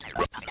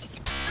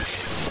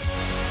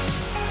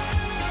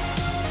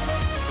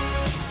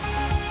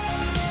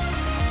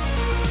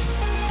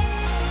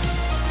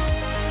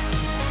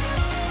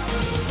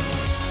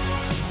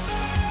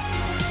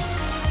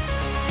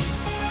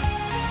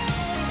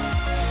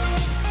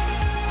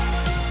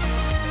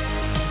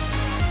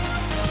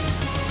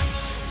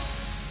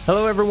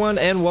Hello, everyone,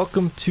 and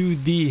welcome to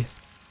the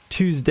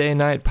Tuesday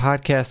Night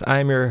Podcast.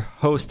 I'm your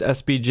host,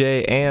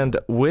 SBJ, and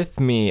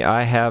with me,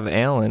 I have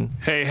Alan.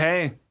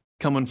 Hey,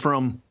 coming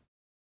from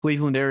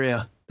Cleveland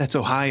area. That's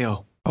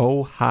Ohio.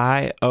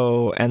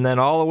 Ohio. And then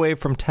all the way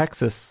from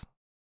Texas,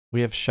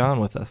 we have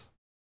Sean with us.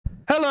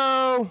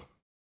 Hello.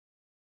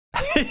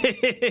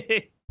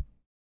 It's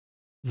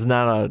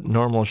not a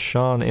normal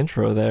Sean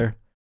intro there.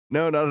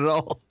 No, not at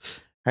all.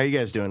 How you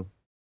guys doing?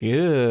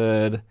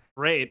 Good.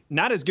 Great.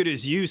 Not as good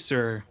as you,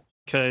 sir,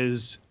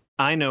 because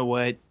I know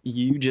what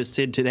you just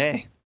did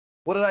today.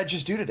 What did I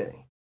just do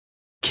today?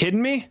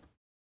 Kidding me?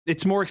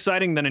 It's more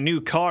exciting than a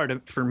new car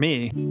for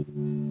me.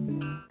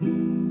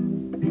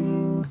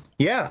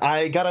 Yeah,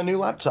 I got a new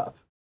laptop.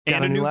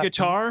 And a new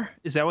guitar?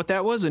 Is that what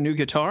that was? A new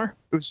guitar?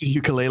 It was a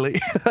ukulele.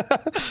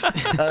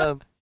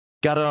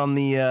 Got it on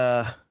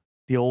the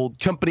old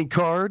company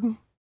card.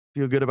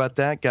 Feel good about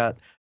that. Got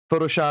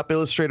Photoshop,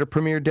 Illustrator,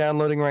 Premiere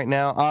downloading right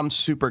now. I'm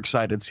super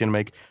excited. It's going to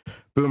make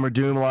Boomer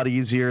Doom a lot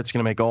easier. It's going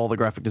to make all the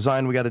graphic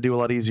design we got to do a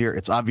lot easier.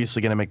 It's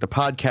obviously going to make the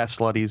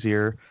podcast a lot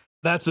easier.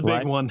 That's the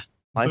big one.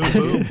 Life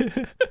boom,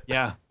 boom.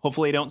 Yeah,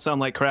 hopefully you don't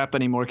sound like crap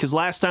anymore, because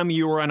last time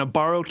you were on a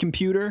borrowed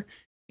computer,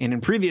 and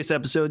in previous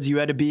episodes you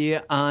had to be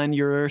on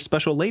your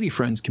special lady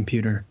friend's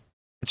computer.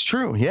 It's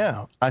true,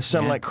 yeah. I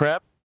sound like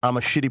crap. I'm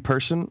a shitty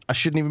person. I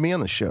shouldn't even be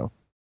on the show.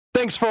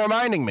 Thanks for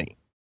reminding me.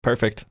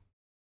 Perfect.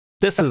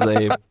 This is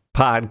a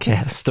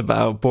podcast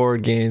about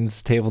board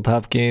games,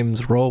 tabletop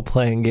games,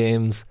 role-playing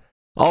games,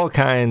 all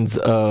kinds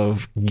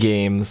of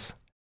games.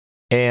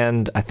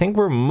 And I think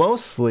we're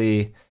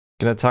mostly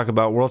going to talk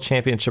about World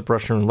Championship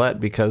Russian Roulette,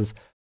 because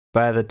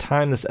by the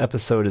time this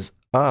episode is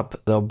up,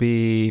 there'll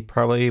be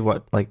probably,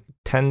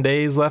 10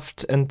 days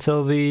left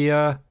until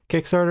the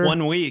Kickstarter?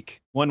 1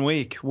 week. 1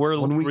 week. We're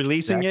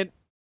releasing it.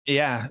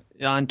 Yeah,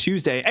 on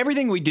Tuesday.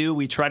 Everything we do,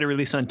 we try to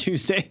release on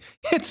Tuesday.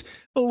 It's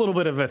a little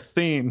bit of a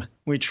theme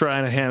we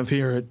try to have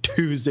here at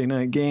Tuesday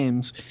Night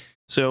Games.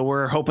 So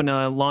we're hoping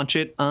to launch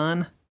it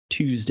on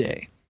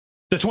Tuesday,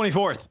 the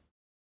 24th.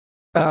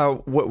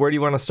 Where do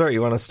you want to start?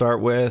 You want to start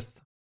with...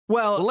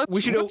 Well,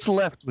 what's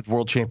left with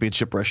World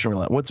Championship Russian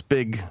Roulette? What's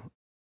big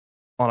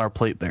on our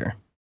plate there?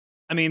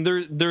 I mean,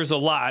 there's a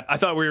lot. I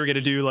thought we were going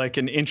to do like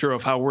an intro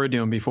of how we're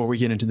doing before we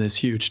get into this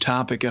huge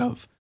topic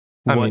of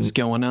what's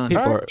going on.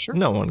 Sure.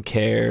 No one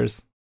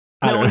cares.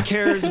 No one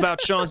cares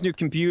about Sean's new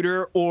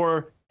computer,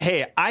 or,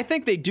 hey, I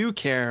think they do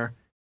care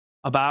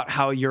about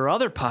how your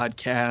other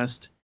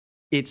podcast,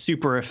 It's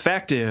Super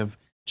Effective,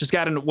 just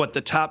got into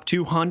the top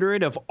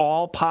 200 of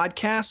all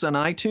podcasts on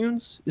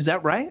iTunes. Is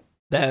that right?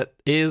 That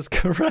is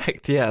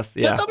correct. Yes.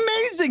 Yeah. That's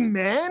amazing,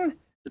 man.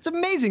 That's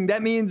amazing.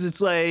 That means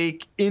it's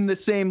like in the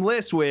same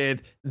list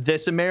with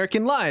This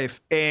American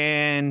Life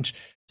and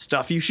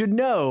Stuff You Should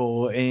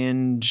Know,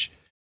 and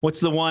what's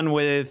the one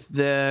with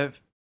the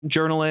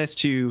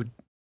journalist who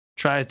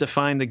tries to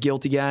find the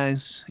guilty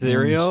guys?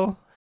 Serial?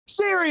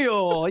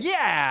 Serial,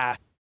 yeah.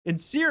 And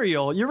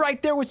Serial. You're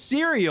right there with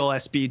Serial,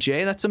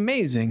 SBJ. That's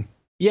amazing.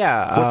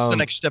 Yeah. What's the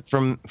next step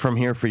from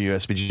here for you,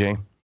 SBJ?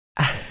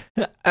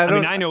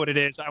 I know what it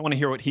is. I want to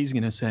hear what he's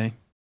going to say.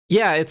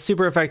 Yeah, It's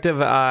Super Effective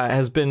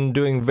has been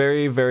doing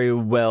very, very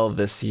well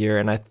this year.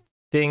 And I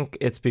think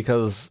it's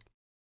because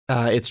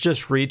it's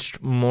just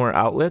reached more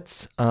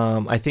outlets.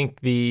 I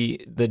think the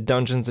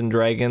Dungeons and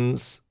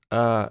Dragons,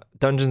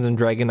 Dungeons and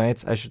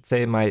Dragonites, I should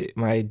say,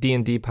 my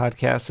D&D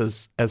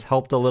podcast has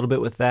helped a little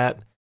bit with that.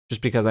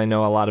 Just because I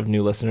know a lot of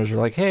new listeners are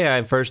like, hey,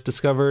 I first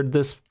discovered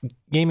this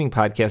gaming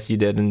podcast you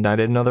did, and I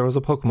didn't know there was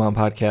a Pokemon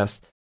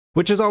podcast.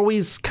 Which is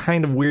always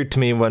kind of weird to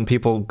me when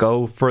people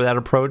go for that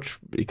approach,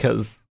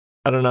 because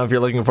I don't know if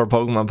you're looking for a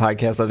Pokemon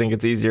podcast, I think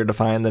it's easier to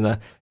find than a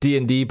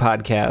D&D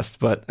podcast.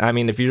 But I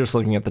mean, if you're just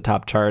looking at the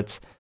top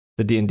charts,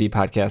 the D&D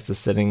podcast is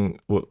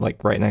sitting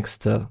right next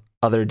to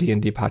other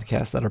D&D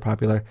podcasts that are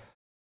popular.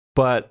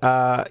 But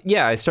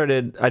I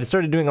started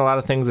doing a lot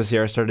of things this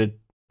year. I started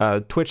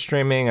Twitch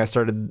streaming. I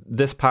started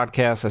this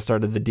podcast. I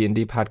started the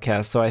D&D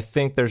podcast. So I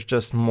think there's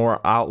just more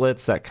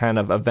outlets that kind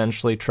of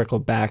eventually trickle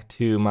back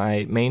to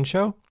my main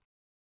show.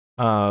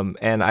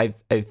 And I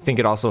think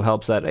it also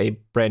helps that a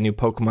brand new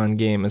Pokemon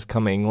game is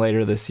coming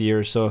later this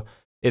year. So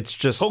it's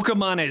just...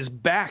 Pokemon is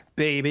back,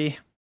 baby.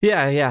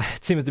 Yeah.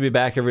 It seems to be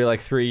back every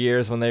 3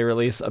 years when they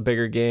release a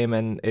bigger game,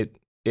 and it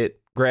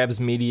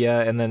grabs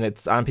media, and then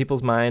it's on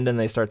people's mind and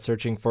they start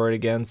searching for it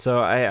again.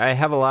 So I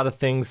have a lot of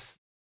things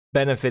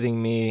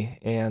benefiting me,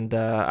 and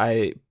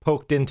I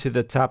poked into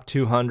the top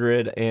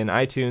 200 in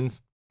iTunes.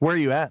 Where are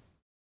you at?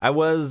 I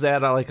was at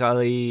the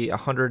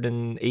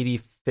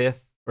 185th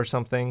or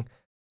something.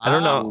 I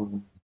don't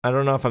know. I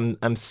don't know if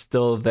I'm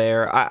still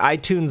there.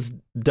 iTunes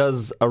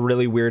does a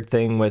really weird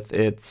thing with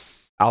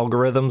its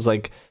algorithms.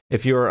 Like,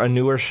 if you're a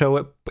newer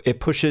show, it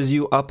pushes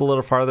you up a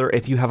little farther.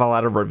 If you have a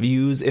lot of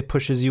reviews, it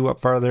pushes you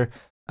up farther.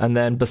 And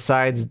then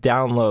besides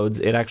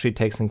downloads, it actually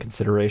takes in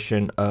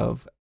consideration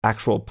of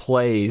actual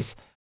plays.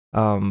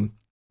 And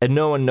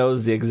no one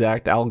knows the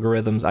exact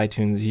algorithms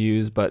iTunes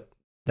use, but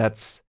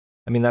that's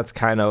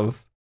kind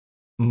of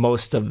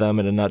most of them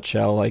in a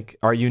nutshell. Like,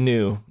 are you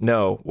new?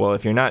 No. Well,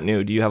 if you're not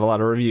new, do you have a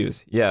lot of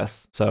reviews?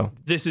 Yes. So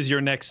this is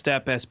your next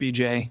step,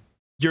 SBJ.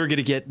 You're going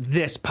to get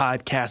this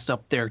podcast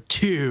up there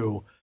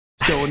too.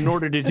 So in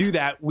order to do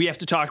that, we have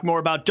to talk more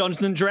about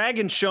Dungeons and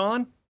Dragons,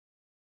 Sean.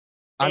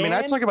 I mean,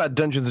 I talk about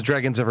Dungeons and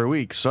Dragons every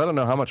week, so I don't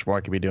know how much more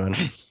I could be doing.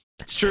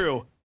 It's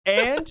true.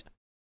 And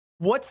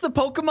what's the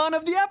Pokemon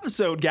of the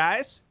episode,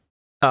 guys?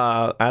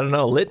 I don't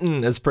know.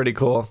 Litten is pretty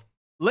cool.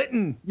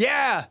 Litten,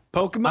 yeah.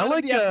 Pokemon I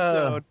like of the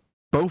episode.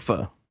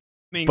 Bofa. I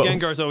mean,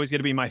 Gengar's always going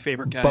to be my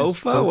favorite, guys.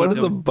 Bofa? What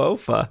is a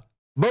Bofa?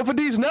 Bofa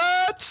D's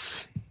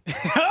nuts!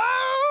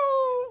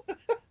 Oh!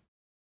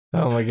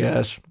 Oh my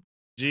gosh.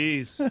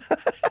 Jeez.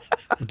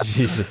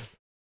 Jesus.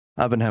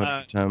 I've been having a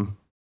good time.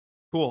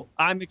 Cool.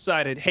 I'm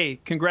excited. Hey,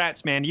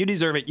 congrats, man. You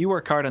deserve it. You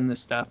work hard on this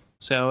stuff.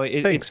 So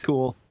it's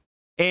cool.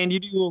 And you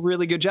do a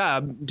really good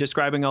job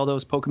describing all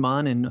those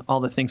Pokemon and all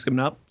the things coming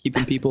up,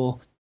 keeping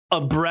people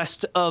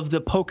abreast of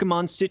the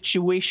Pokemon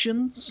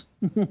situations.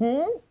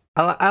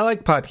 I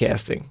like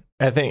podcasting.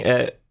 I think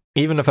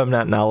even if I'm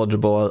not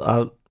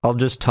knowledgeable, I'll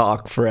just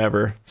talk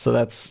forever. So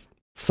that's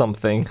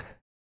something.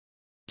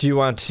 Do you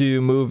want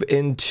to move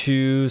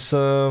into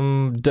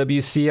some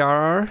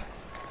WCRR?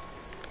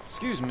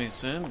 Excuse me,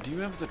 Sam, do you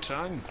have the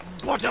time?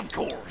 But of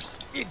course,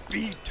 it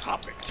be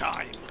topic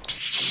time.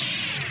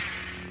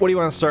 What do you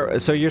want to start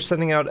with? So you're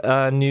sending out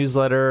a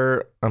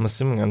newsletter, I'm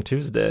assuming on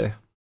Tuesday.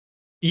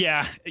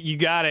 Yeah, you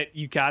got it.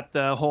 You got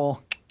the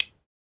whole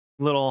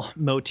little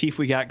motif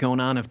we got going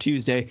on of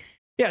Tuesday.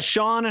 Yeah,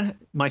 Sean,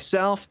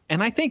 myself,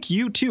 and I think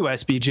you too,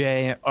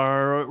 SBJ,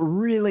 are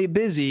really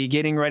busy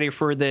getting ready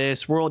for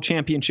this World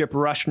Championship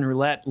Russian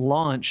Roulette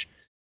launch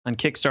on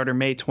Kickstarter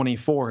May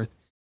 24th.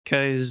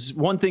 Because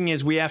one thing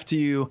is we have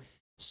to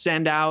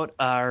send out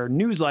our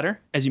newsletter.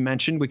 As you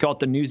mentioned, we call it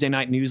the Newsday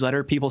Night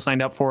newsletter. People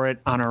signed up for it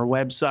on our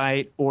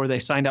website, or they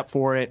signed up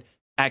for it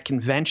at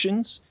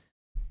conventions.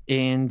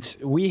 And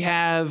we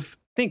have,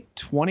 I think,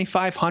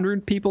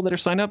 2,500 people that are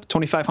signed up,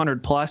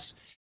 2,500 plus.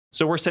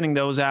 So we're sending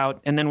those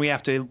out. And then we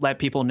have to let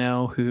people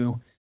know who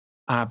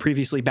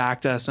previously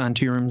backed us on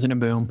Two Rooms and a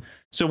Boom.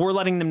 So we're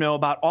letting them know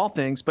about all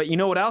things. But you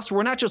know what else?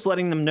 We're not just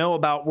letting them know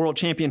about World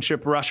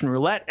Championship Russian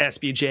Roulette,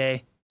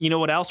 SBJ. You know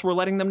what else we're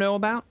letting them know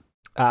about?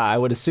 I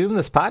would assume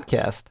this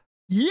podcast.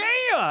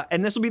 Yeah!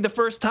 And this will be the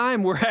first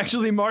time we're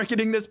actually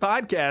marketing this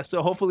podcast.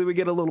 So hopefully we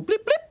get a little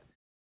blip blip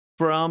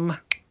from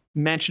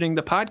mentioning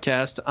the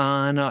podcast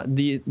on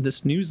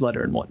this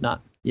newsletter and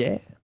whatnot. Yeah.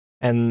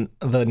 And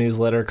the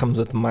newsletter comes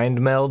with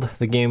Mind Meld,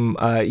 the game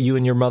you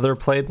and your mother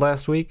played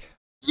last week.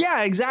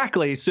 Yeah,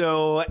 exactly.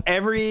 So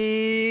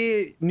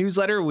every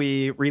newsletter,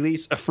 we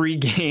release a free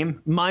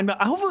game. Mind Meld.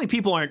 Hopefully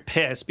people aren't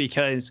pissed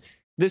because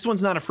this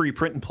one's not a free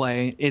print and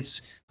play.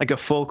 It's like a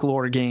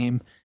folklore game.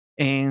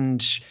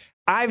 And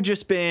I've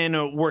just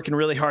been working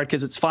really hard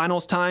because it's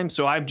finals time.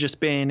 So I've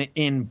just been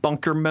in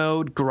bunker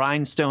mode,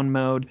 grindstone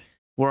mode,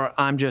 where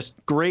I'm just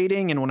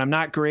grading. And when I'm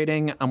not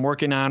grading, I'm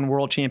working on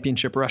World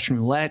Championship Russian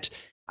Roulette.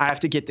 I have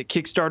to get the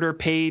Kickstarter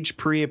page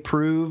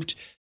pre-approved.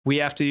 We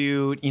have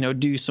to,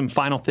 do some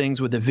final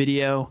things with the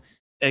video.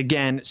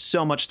 Again,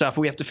 so much stuff.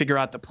 We have to figure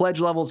out the pledge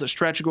levels, the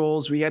stretch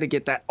goals. We got to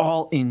get that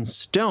all in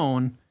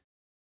stone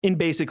in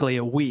basically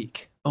a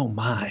week. Oh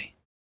my.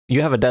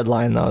 You have a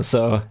deadline though,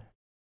 so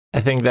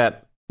I think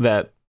that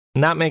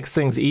not makes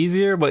things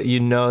easier, but you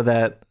know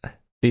that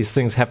these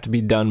things have to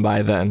be done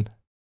by then.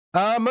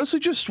 Mostly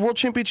just World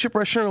Championship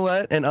Russian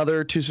Roulette and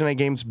other Tuesday Night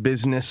Games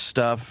business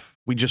stuff.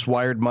 We just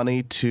wired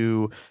money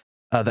to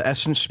the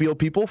Essen Spiel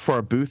people for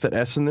our booth at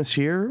Essen this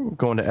year. We're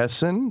going to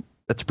Essen.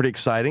 That's pretty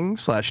exciting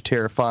 /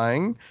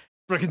 terrifying.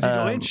 Sprechen Sie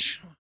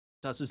Deutsch?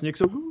 Das ist nicht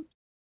so gut.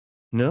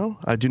 No,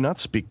 I do not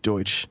speak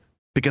Deutsch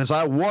because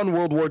I won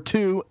World War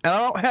II and I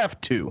don't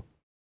have to.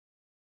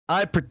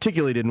 I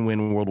particularly didn't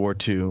win World War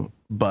II,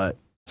 but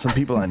some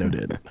people I know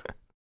did.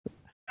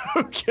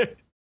 Okay.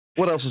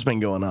 What else has been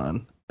going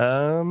on?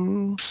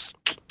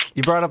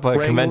 You brought up a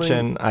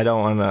convention. I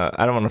don't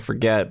want to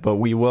forget, but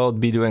we will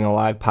be doing a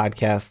live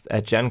podcast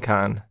at Gen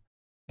Con,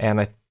 and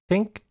I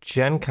think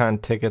Gen Con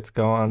tickets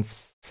go on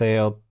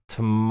sale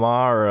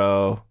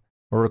tomorrow.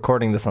 We're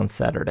recording this on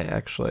Saturday,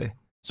 actually.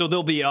 So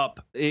they'll be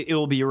up. It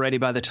will be ready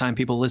by the time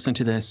people listen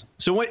to this.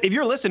 So if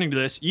you're listening to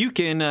this, you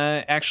can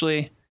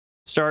actually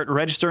start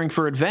registering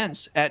for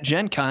events at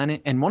Gen Con,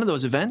 and one of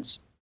those events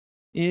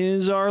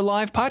is our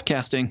live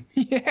podcasting.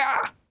 Yeah.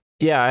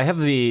 Yeah, I have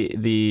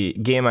the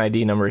game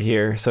ID number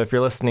here. So if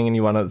you're listening and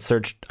you want to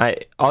search,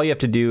 all you have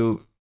to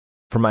do,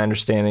 from my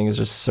understanding, is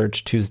just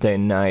search Tuesday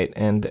night,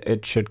 and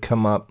it should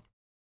come up.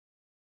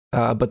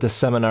 But the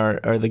seminar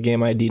or the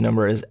game ID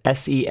number is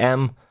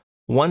SEM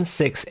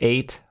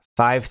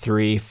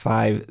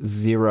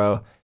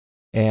 1685350,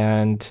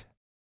 and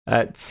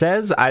it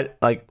says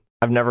I've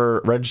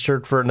never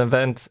registered for an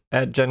event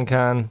at Gen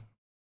Con,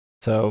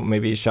 so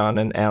maybe Sean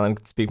and Alan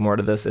can speak more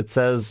to this. It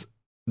says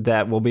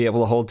that we'll be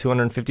able to hold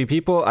 250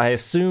 people. I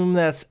assume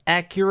that's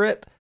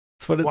accurate.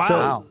 That's what it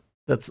says.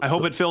 I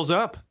hope it fills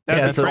up.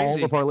 That's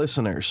all of our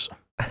listeners.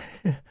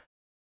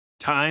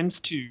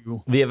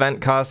 ×2. The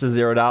event cost is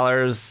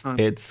 $0.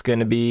 It's going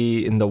to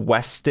be in the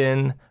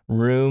Westin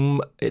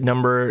room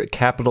number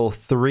capital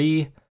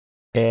 3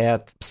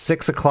 at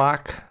 6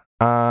 o'clock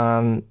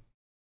on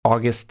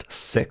August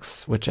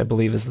 6th, which I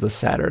believe is the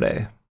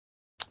Saturday.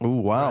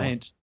 Oh, wow.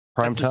 Right.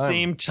 Prime At time. the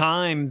same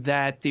time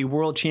that the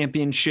World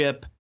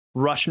Championship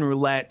Russian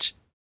Roulette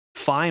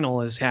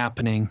final is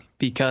happening,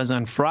 because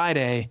on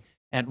Friday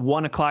at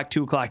 1 o'clock,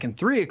 2 o'clock, and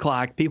 3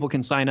 o'clock, people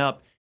can sign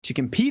up to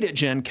compete at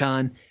Gen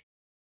Con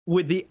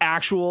with the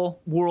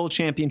actual World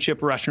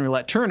Championship Russian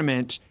Roulette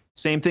tournament.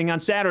 Same thing on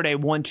Saturday,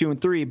 1, 2,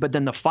 and 3. But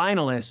then the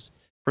finalists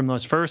from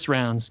those first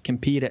rounds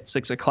compete at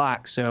 6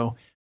 o'clock. So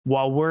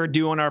while we're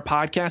doing our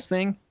podcast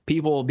thing,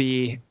 people will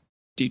be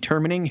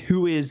determining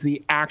who is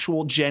the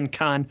actual Gen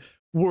Con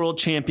World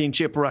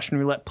Championship Russian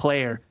Roulette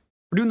player.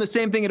 We're doing the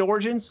same thing at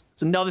Origins.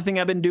 It's another thing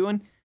I've been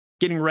doing,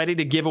 getting ready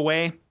to give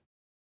away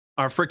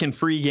our freaking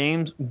free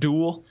games,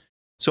 Duel.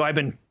 So I've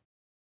been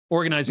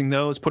organizing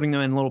those, putting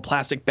them in little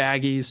plastic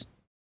baggies,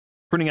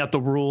 printing out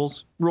the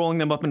rules, rolling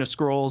them up into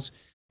scrolls.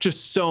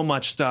 Just so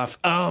much stuff.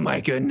 Oh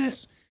my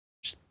goodness.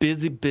 Just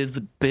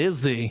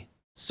busy.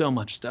 So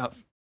much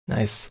stuff.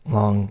 Nice,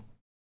 long,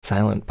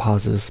 silent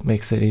pauses.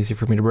 Makes it easier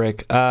for me to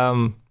break.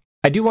 I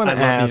do want to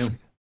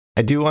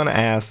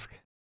ask,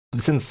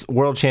 since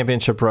World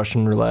Championship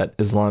Russian Roulette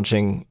is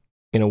launching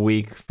in a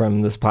week from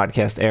this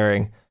podcast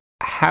airing,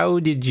 how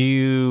did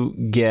you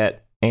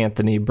get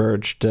Anthony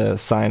Birch to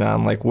sign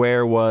on? Like,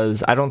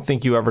 I don't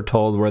think you ever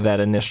told where that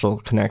initial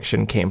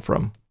connection came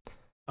from.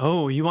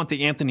 Oh, you want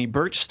the Anthony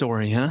Birch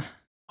story, huh?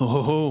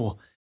 Oh,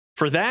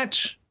 for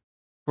that,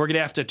 we're going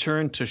to have to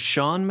turn to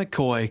Sean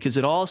McCoy, because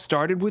it all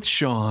started with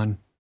Sean.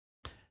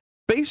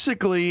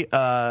 Basically,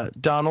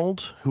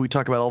 Donald, who we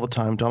talk about all the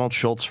time, Donald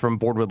Schultz from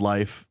Board with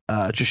Life,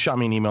 just shot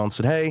me an email and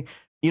said, hey,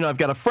 I've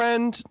got a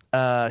friend.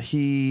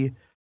 He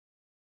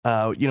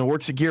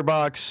works at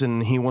Gearbox,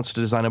 and he wants to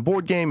design a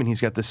board game, and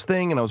he's got this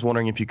thing, and I was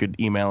wondering if you could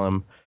email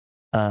him,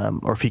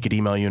 or if he could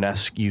email you and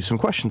ask you some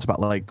questions about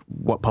like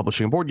what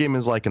publishing a board game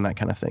is like and that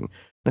kind of thing. And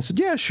I said,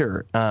 yeah,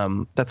 sure.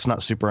 That's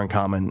not super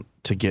uncommon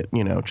to get,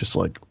 just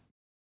like,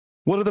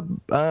 what are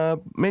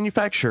the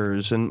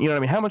manufacturers, and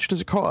how much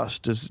does it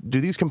cost?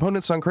 Do these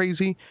components sound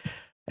crazy?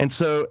 And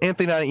so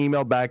Anthony and I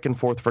emailed back and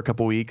forth for a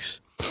couple weeks.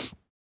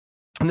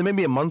 And then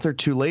maybe a month or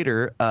two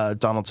later,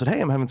 Donald said,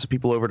 hey, I'm having some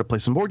people over to play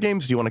some board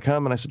games. Do you want to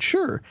come? And I said,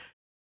 sure.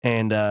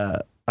 And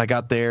I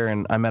got there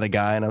and I met a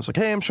guy and I was like,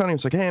 hey, I'm Sean. He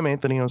was like, hey, I'm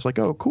Anthony. And I was like,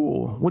 oh,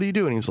 cool. What do you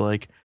do? And he's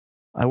like,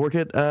 I work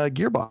at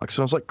Gearbox. And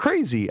I was like,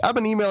 crazy. I've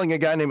been emailing a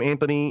guy named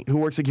Anthony who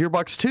works at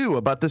Gearbox too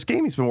about this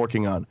game he's been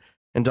working on.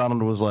 And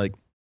Donald was like,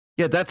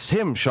 yeah, that's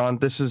him, Sean.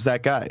 This is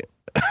that guy.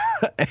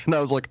 And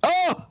I was like,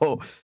 oh,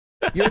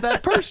 you're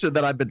that person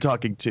that I've been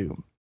talking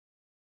to.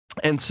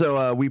 And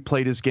so we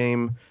played his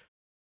game,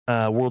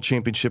 World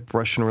Championship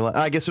Russian Roulette.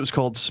 I guess it was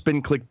called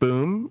Spin Click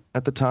Boom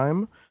at the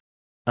time,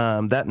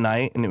 that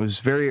night. And it was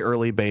very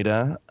early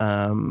beta.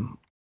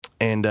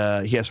 And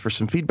he asked for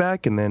some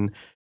feedback. And then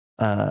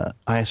I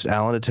asked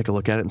Alan to take a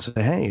look at it and say,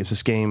 hey, is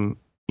this game,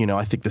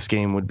 I think this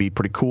game would be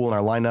pretty cool in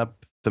our lineup.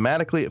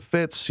 Thematically, it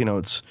fits.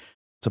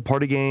 It's a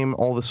party game,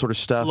 all this sort of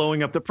stuff.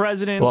 Blowing up the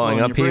president, blowing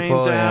up your people.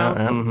 brains out.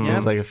 Mm-hmm. Yeah,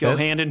 like it go fits.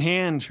 hand in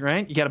hand,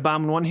 right? You got a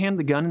bomb in one hand,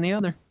 the gun in the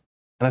other.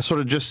 And I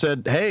sort of just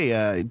said,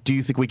 hey, do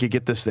you think we could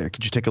get this there?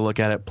 Could you take a look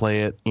at it,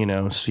 play it,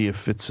 see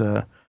if it's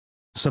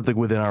something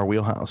within our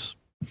wheelhouse?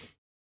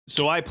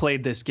 So I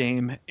played this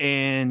game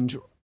and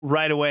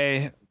right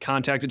away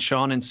contacted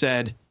Sean and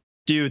said,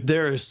 dude,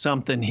 there is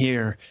something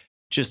here.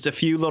 Just a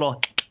few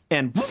little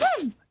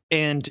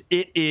and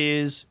it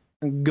is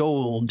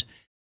gold.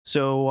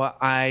 So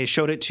I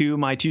showed it to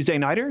my Tuesday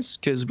nighters,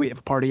 because we have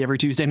a party every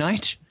Tuesday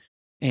night,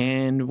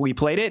 and we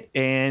played it,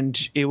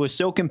 and it was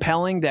so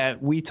compelling that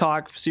we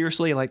talked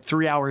seriously like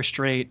 3 hours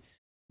straight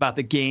about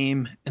the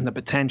game and the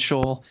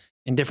potential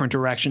and different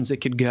directions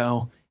it could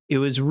go. It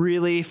was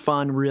really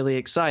fun, really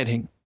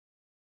exciting.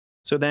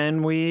 So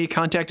then we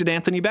contacted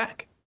Anthony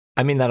back.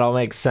 I mean, that all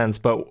makes sense,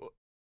 but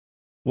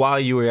while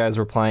you guys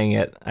were playing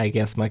it, I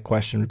guess my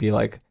question would be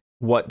like,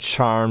 what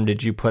charm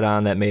did you put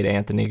on that made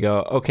Anthony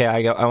go, okay,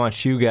 I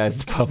want you guys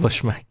to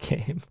publish my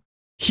game?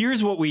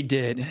 Here's what we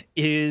did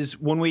is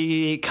when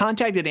we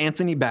contacted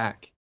Anthony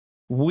back,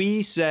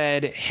 we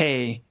said,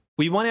 hey,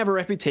 we want to have a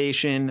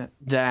reputation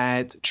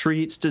that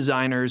treats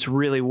designers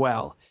really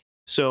well.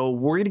 So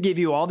we're going to give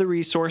you all the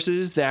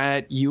resources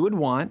that you would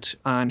want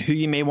on who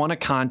you may want to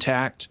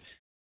contact,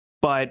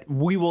 but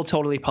we will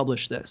totally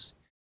publish this.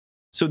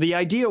 So the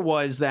idea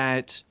was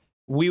that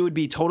we would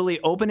be totally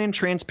open and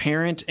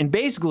transparent and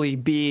basically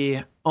be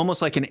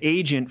almost like an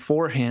agent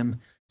for him,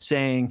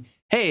 saying,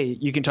 hey,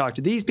 you can talk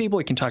to these people,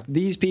 you can talk to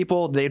these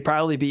people. They'd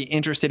probably be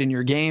interested in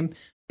your game,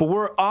 but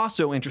we're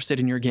also interested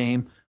in your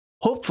game.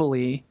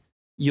 Hopefully,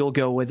 you'll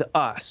go with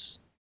us.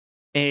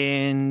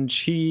 And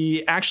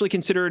he actually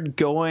considered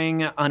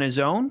going on his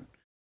own,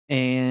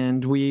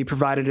 and we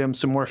provided him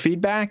some more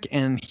feedback,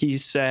 and he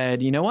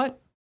said, you know what?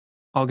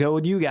 I'll go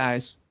with you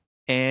guys.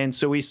 And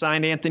so we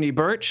signed Anthony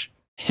Birch.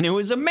 And it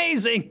was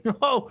amazing.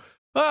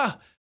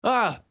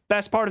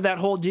 Best part of that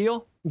whole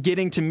deal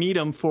getting to meet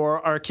him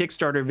for our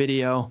Kickstarter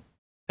video.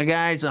 The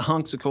guy's a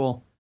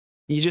hunksicle.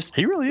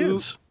 He really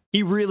is.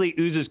 He really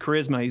oozes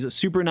charisma. He's a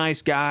super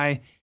nice guy.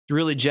 He's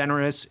really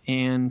generous.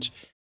 And,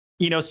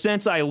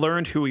 since I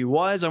learned who he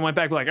was, I went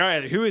back like, all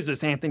right, who is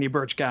this Anthony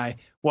Birch guy?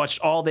 Watched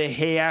all the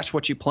Hey Ash,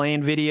 What You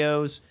Playing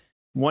videos.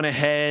 Went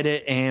ahead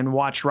and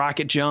watched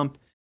Rocket Jump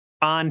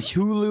on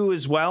Hulu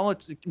as well.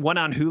 It's one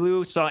on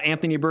Hulu. Saw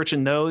Anthony Birch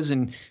in those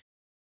and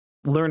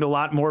learned a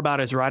lot more about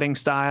his writing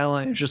style.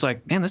 And it's just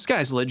like, man, this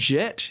guy's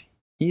legit.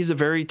 He's a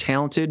very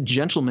talented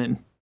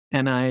gentleman.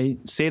 And I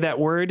say that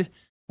word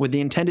with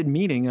the intended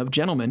meaning of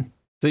gentleman.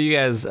 So you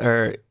guys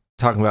are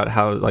talking about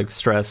how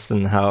stress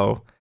and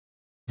how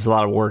there's a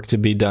lot of work to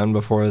be done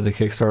before the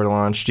Kickstarter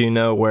launch. Do you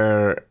know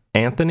where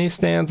Anthony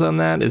stands on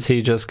that? Is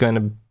he just going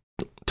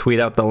to tweet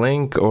out the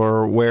link,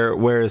 or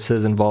where is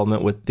his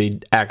involvement with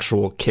the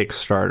actual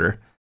Kickstarter?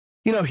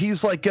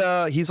 He's like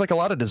a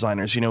lot of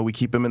designers. We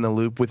keep him in the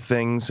loop with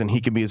things, and he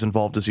can be as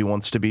involved as he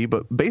wants to be.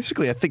 But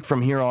basically, I think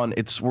from here on,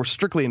 we're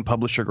strictly in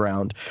publisher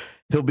ground.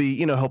 He'll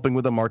be, helping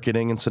with the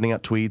marketing and sending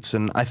out tweets.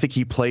 And I think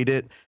he played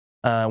it,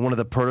 one of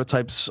the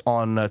prototypes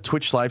on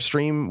Twitch live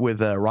stream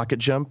with Rocket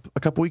Jump a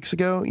couple weeks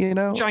ago.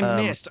 Which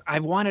I missed. I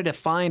wanted to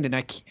find, and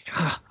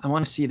I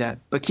want to see that.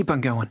 But keep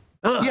on going.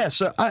 Ugh. Yeah.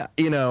 So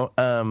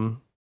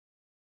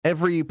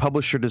every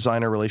publisher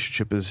designer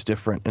relationship is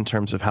different in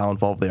terms of how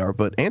involved they are,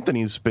 but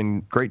Anthony's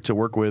been great to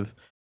work with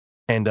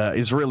and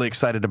is really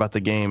excited about the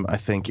game. I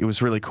think it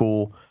was really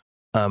cool.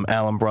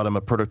 Alan brought him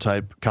a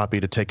prototype copy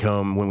to take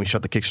home when we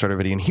shot the Kickstarter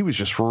video, and he was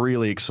just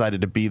really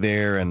excited to be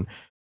there and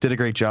did a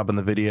great job in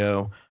the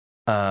video.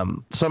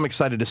 So I'm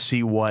excited to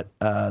see what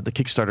the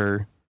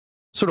Kickstarter,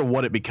 sort of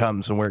what it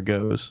becomes and where it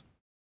goes.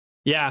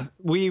 Yeah,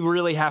 we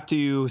really have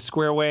to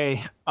square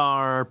away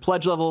our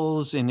pledge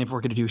levels and if we're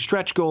going to do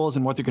stretch goals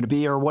and what they're going to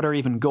be or what our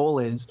even goal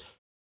is.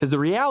 Because the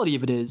reality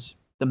of it is,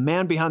 the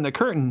man behind the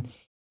curtain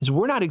is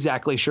we're not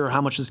exactly sure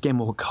how much this game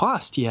will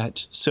cost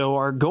yet. So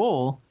our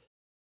goal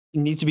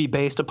needs to be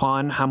based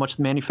upon how much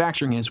the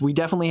manufacturing is. We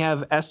definitely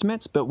have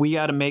estimates, but we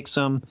got to make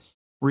some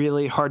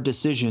really hard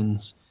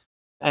decisions.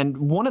 And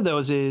one of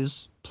those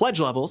is pledge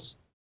levels.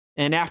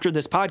 And after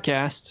this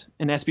podcast,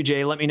 and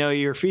SBJ, let me know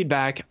your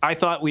feedback. I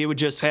thought we would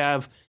just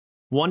have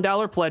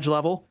 $1 pledge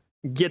level,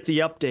 get the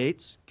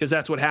updates, because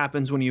that's what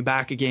happens when you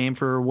back a game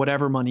for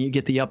whatever money, you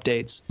get the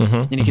updates,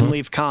 and you can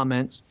leave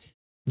comments.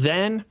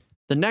 Then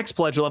the next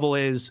pledge level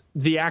is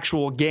the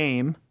actual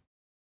game.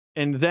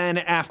 And then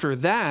after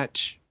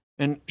that,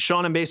 and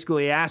Sean, I'm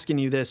basically asking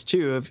you this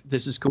too, if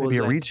this is cool. Maybe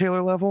a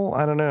retailer level?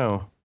 I don't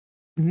know.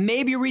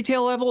 Maybe a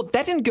retail level.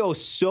 That didn't go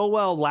so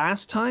well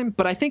last time,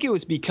 but I think it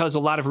was because a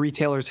lot of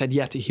retailers had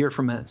yet to hear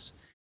from us.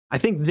 I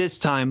think this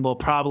time there'll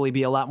probably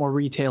be a lot more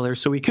retailers,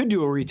 so we could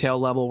do a retail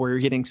level where you're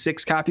getting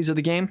 6 copies of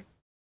the game.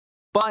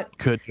 But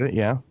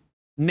yeah.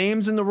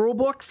 Names in the rule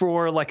book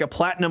for like a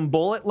platinum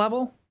bullet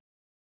level?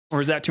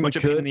 Or is that too much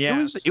of a pain in the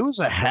ass? It was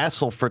a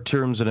hassle for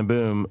Terms and a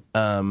Boom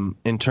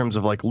in terms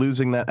of like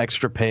losing that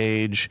extra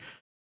page,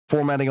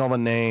 formatting all the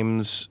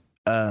names.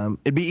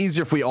 It'd be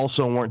easier if we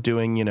also weren't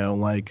doing,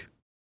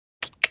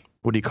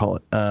 what do you call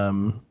it?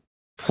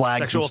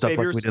 Flags Sexual and stuff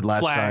favors, like we did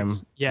last time.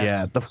 Yes.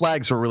 Yeah, the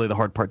flags were really the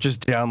hard part,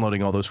 just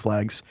downloading all those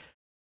flags.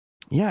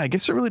 Yeah, I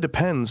guess it really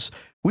depends.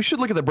 We should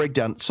look at the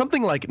breakdown.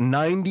 Something like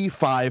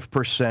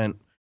 95%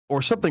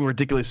 or something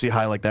ridiculously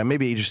high like that,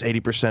 maybe just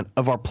 80%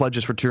 of our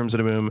pledges for Terms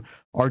and a Boom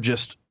are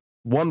just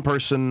one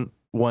person,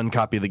 one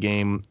copy of the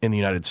game in the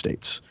United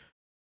States.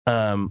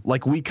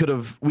 Like we could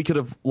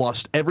have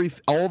lost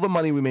all the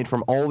money we made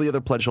from all the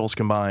other pledge levels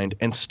combined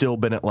and still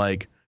been at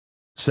like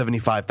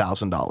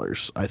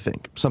 $75,000, I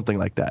think, something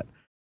like that.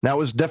 Now, it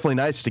was definitely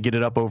nice to get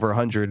it up over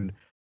 100,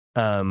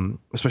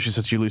 especially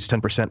since you lose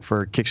 10%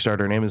 for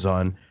Kickstarter and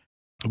Amazon.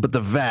 But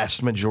the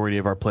vast majority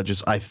of our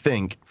pledges, I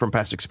think, from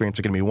past experience,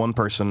 are going to be one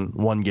person,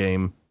 one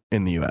game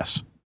in the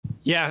U.S.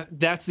 Yeah,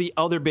 that's the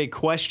other big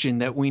question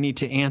that we need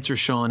to answer,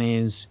 Sean,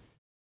 is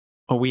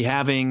are we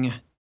having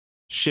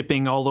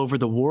shipping all over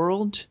the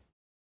world?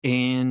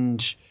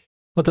 And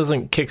well,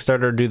 doesn't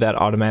Kickstarter do that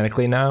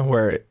automatically now,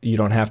 where you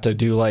don't have to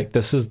do like,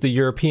 this is the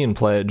European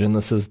pledge and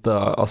this is the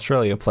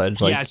Australia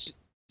pledge? Yes,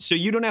 so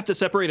you don't have to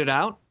separate it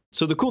out.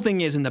 So the cool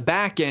thing is in the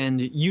back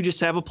end, you just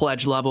have a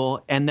pledge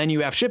level and then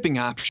you have shipping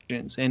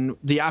options. And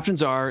the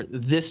options are,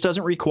 this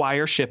doesn't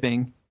require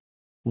shipping,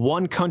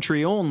 one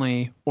country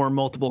only, or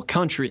multiple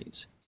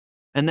countries.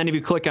 And then if you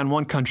click on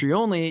one country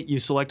only, you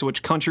select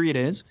which country it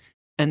is,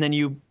 and then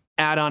you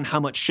add on how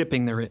much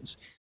shipping there is.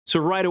 So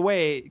right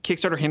away,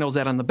 Kickstarter handles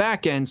that on the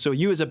back end. So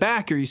you as a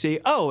backer, you say,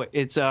 oh,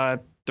 it's a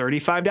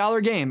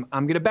 $35 game.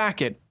 I'm going to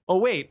back it. Oh,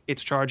 wait,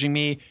 it's charging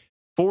me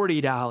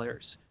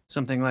 $40,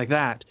 something like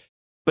that.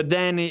 But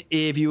then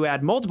if you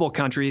add multiple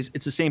countries,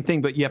 it's the same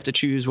thing, but you have to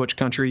choose which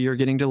country you're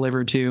getting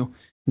delivered to,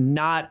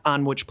 not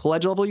on which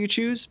pledge level you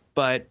choose,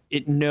 but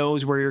it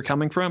knows where you're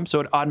coming from. So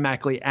it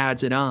automatically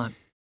adds it on.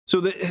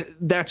 So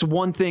that's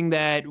one thing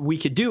that we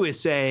could do is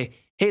say,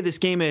 hey, this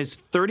game is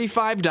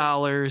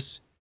 $35,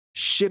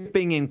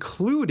 shipping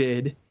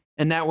included,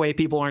 and that way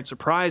people aren't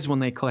surprised when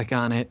they click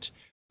on it.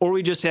 or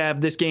we just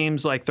have this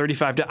game's like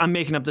 35. I'm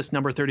making up this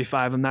number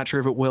 35. I'm not sure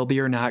if it will be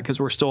or not because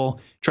we're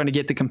still trying to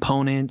get the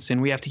components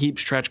and we have to keep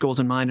stretch goals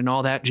in mind and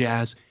all that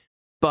jazz.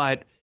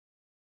 But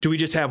do we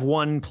just have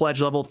one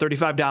pledge level,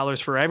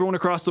 $35 for everyone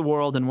across the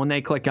world? And when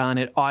they click on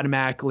it,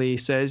 automatically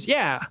says,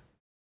 yeah,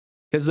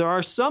 because there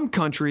are some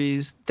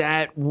countries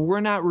that we're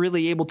not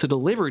really able to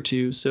deliver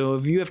to. So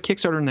if you have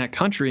Kickstarter in that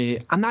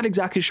country, I'm not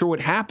exactly sure what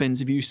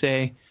happens if you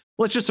say,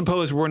 let's just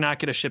suppose we're not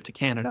going to ship to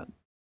Canada.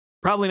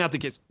 Probably not the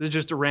case. It's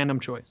just a random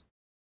choice.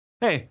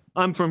 Hey,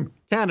 I'm from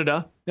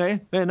Canada, hey,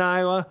 and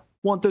I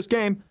want this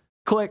game.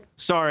 Click.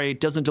 Sorry,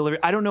 doesn't deliver.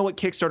 I don't know what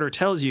Kickstarter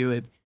tells you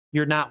if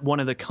you're not one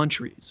of the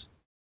countries.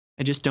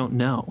 I just don't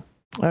know.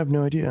 I have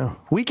no idea.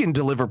 We can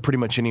deliver pretty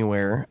much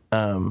anywhere,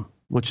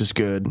 which is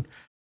good.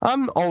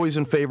 I'm always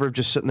in favor of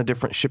just setting the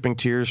different shipping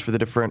tiers for the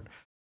different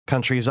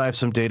countries. I have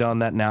some data on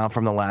that now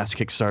from the last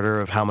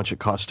Kickstarter of how much it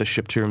costs to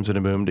ship Two Rooms in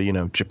a Boom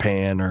to,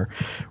 Japan or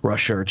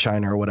Russia or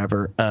China or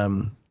whatever.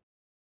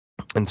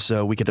 And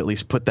so we could at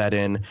least put that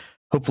in.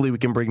 Hopefully we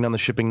can bring down the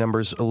shipping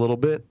numbers a little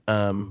bit.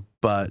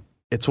 But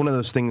it's one of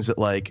those things that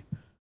like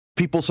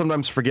people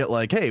sometimes forget,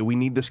 like, hey, we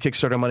need this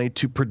Kickstarter money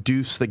to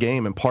produce the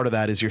game. And part of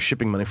that is your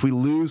shipping money. If we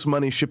lose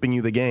money shipping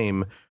you the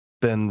game,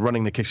 then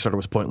running the Kickstarter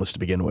was pointless to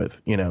begin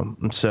with,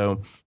 And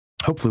so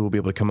hopefully we'll be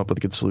able to come up with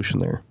a good solution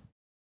there.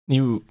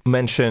 You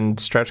mentioned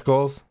stretch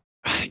goals.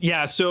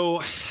 Yeah. So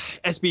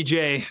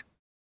SBJ.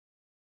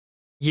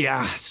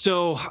 Yeah.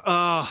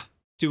 So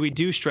do we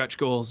do stretch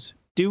goals?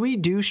 Do we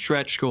do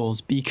stretch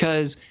goals?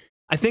 Because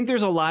I think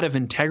there's a lot of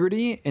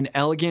integrity and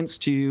elegance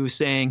to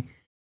saying,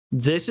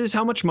 this is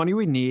how much money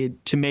we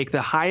need to make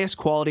the highest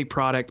quality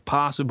product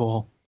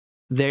possible.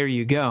 There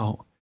you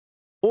go.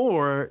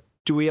 Or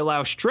do we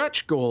allow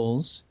stretch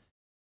goals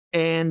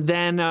and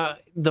then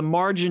the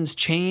margins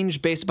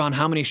change based upon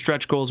how many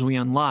stretch goals we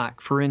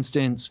unlock? For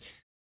instance,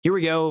 here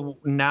we go.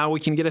 Now we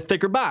can get a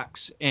thicker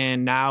box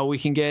and now we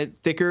can get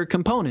thicker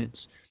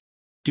components.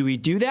 Do we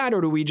do that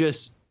or do we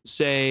just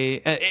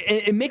say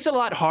it makes it a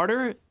lot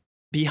harder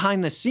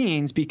behind the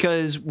scenes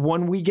because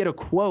when we get a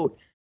quote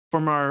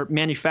from our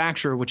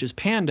manufacturer, which is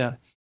Panda,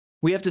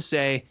 we have to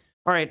say,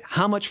 all right,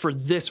 how much for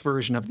this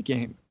version of the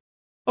game?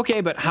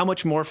 Okay, but how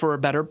much more for a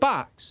better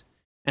box?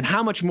 And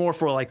how much more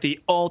for like the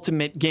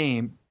ultimate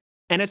game?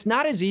 And it's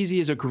not as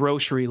easy as a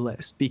grocery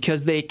list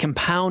because they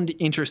compound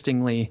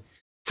interestingly.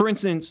 For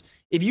instance,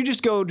 if you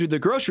just go to the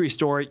grocery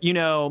store,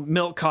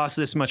 milk costs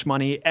this much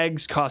money,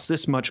 eggs cost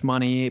this much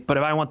money, but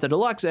if I want the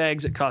deluxe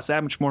eggs, it costs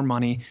that much more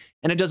money,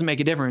 and it doesn't make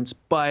a difference.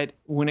 But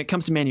when it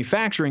comes to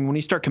manufacturing, when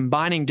you start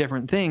combining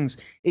different things,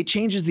 it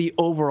changes the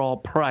overall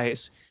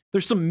price.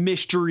 There's some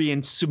mystery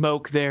and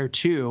smoke there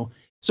too.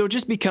 So it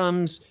just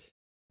becomes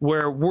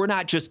where we're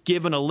not just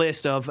given a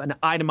list of an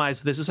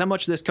itemized, this is how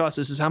much this costs,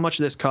 this is how much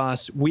this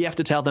costs. We have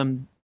to tell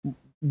them,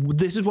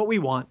 this is what we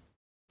want,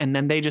 and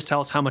then they just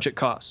tell us how much it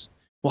costs.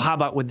 Well, how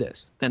about with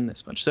this? Then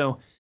this much. So,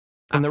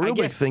 and the real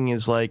big thing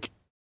is like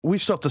we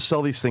still have to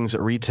sell these things at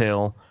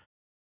retail,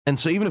 and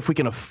so even if we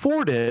can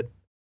afford it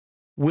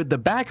with the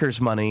backers'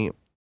 money,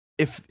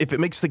 if it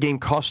makes the game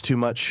cost too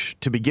much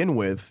to begin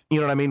with, you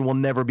know what I mean? We'll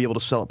never be able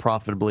to sell it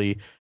profitably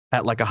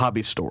at like a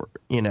hobby store,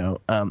 and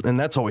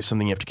that's always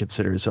something you have to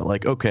consider. Is that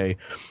like, okay,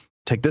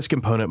 take this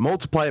component,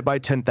 multiply it by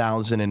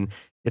 10,000, and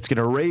it's going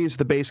to raise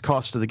the base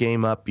cost of the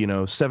game up,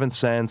 7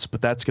 cents,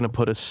 but that's going to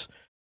put us,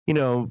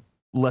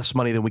 less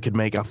money than we could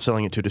make off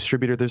selling it to a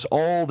distributor. There's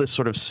all this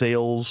sort of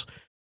sales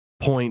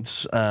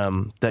points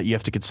that you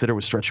have to consider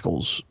with stretch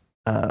goals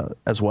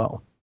as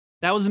well.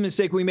 That was a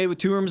mistake we made with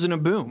Two Rooms in a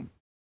Boom.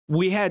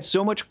 We had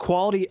so much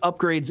quality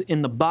upgrades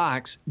in the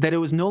box that it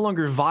was no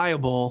longer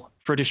viable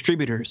for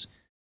distributors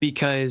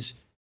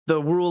because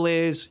the rule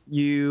is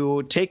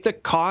you take the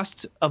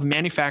cost of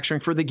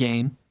manufacturing for the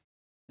game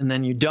and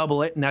then you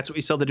double it, and that's what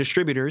we sell the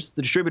distributors.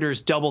 The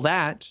distributors double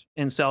that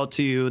and sell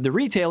to the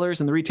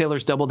retailers, and the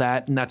retailers double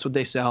that, and that's what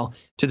they sell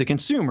to the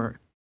consumer.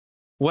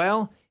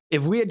 Well,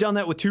 if we had done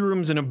that with Two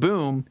Rooms in a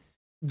Boom,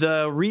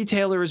 the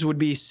retailers would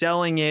be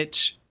selling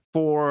it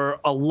for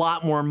a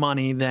lot more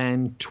money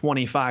than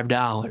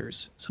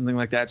 $25, something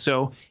like that.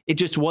 So it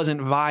just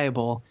wasn't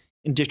viable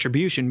in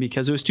distribution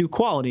because it was too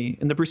quality,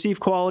 and the perceived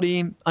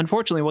quality,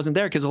 unfortunately, wasn't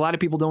there because a lot of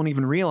people don't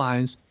even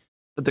realize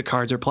that the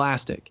cards are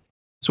plastic.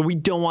 So we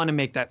don't want to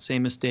make that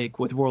same mistake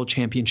with World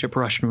Championship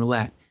Russian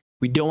Roulette.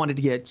 We don't want it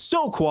to get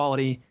so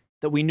quality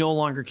that we no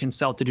longer can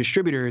sell to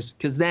distributors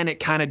because then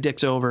it kind of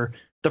dicks over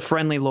the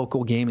friendly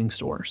local gaming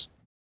stores.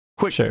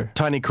 Quick,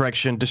 tiny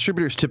correction.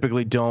 Distributors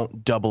typically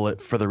don't double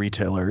it for the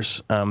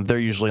retailers. They're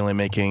usually only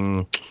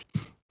making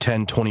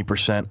 10,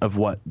 20% of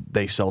what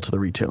they sell to the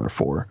retailer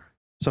for,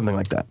 something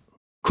like that.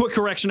 Quick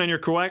correction on your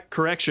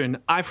correction.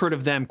 I've heard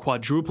of them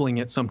quadrupling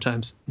it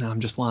sometimes. No, I'm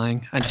just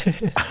lying. I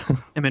just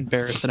am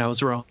embarrassed that I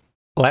was wrong.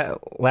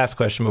 Last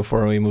question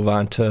before we move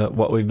on to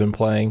what we've been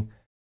playing.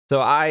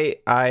 So I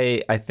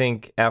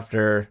think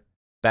after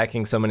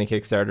backing so many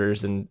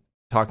Kickstarters and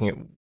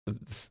talking,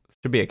 this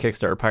should be a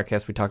Kickstarter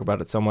podcast, we talk about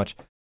it so much.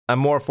 I'm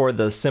more for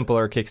the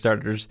simpler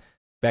Kickstarters.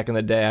 Back in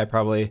the day, I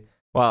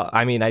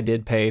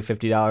did pay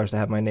 $50 to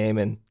have my name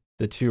in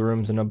the Two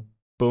Rooms in a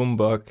Boom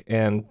book,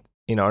 and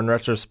in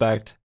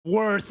retrospect,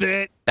 worth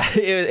it.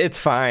 It's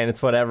fine.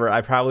 It's whatever. I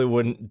probably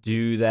wouldn't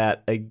do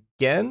that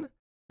again.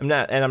 I'm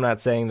not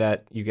saying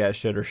that you guys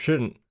should or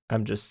shouldn't.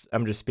 I'm just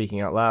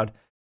speaking out loud.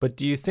 But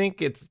do you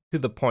think it's to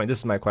the point? This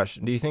is my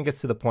question. Do you think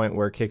it's to the point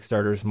where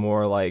Kickstarter is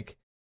more like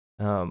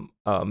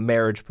a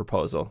marriage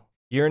proposal?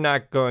 You're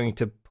not going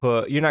to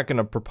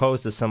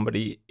propose to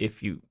somebody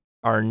if you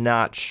are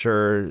not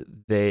sure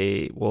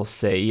they will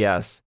say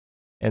yes.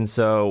 And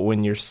so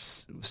when you're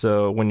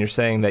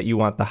saying that you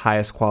want the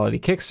highest quality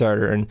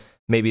Kickstarter, and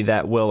maybe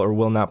that will or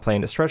will not play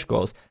into stretch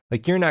goals,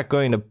 like you're not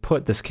going to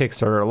put this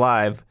Kickstarter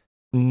live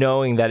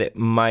knowing that it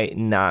might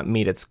not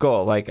meet its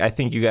goal. Like, I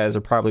think you guys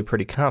are probably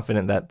pretty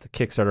confident that the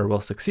Kickstarter will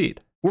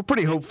succeed. We're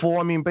pretty hopeful.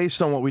 I mean,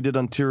 based on what we did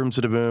on Two Rooms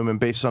at a Boom, and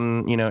based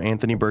on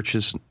Anthony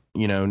Birch's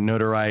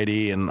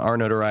notoriety and our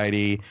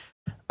notoriety,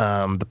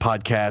 the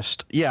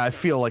podcast, yeah, I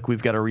feel like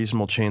we've got a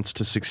reasonable chance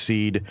to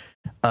succeed,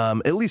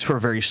 at least for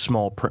a very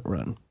small print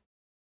run.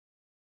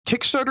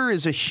 Kickstarter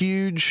is a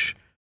huge,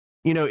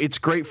 it's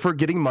great for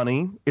getting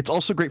money. It's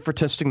also great for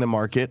testing the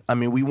market. I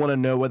mean, we want to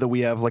know whether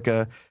we have like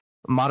a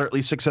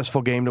moderately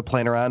successful game to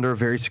plan around or a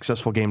very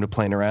successful game to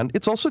plan around.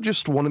 It's also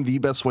just one of the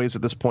best ways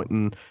at this point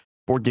in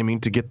board gaming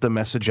to get the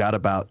message out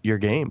about your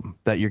game,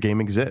 that your game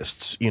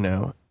exists,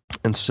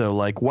 And so,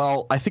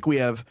 I think we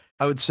have,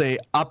 I would say,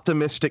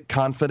 optimistic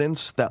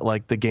confidence that,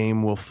 the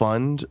game will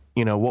fund.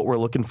 What we're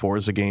looking for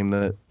is a game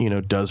that,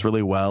 does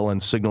really well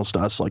and signals to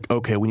us,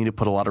 okay, we need to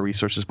put a lot of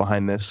resources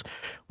behind this.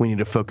 We need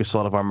to focus a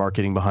lot of our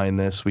marketing behind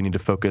this. We need to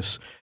focus,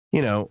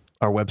 our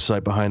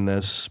website behind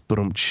this,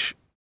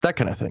 that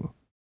kind of thing.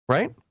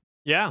 Right?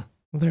 Yeah.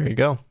 There you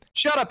go.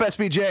 Shut up,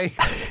 SBJ.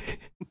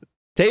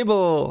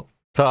 Table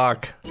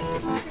talk.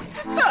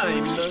 It's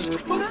time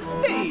for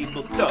a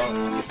table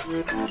talk.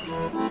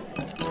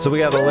 So we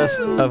got a list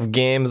of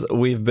games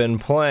we've been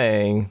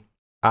playing.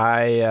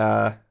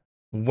 I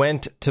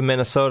went to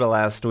Minnesota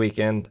last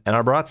weekend, and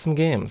I brought some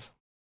games.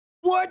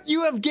 What?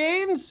 You have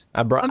games?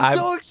 I'm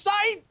so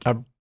excited. I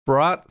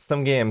brought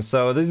some games.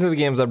 So these are the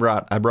games I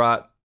brought. I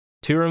brought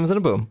Two Rooms and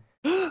a Boom.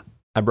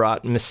 I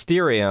brought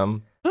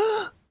Mysterium.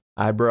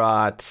 I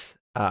brought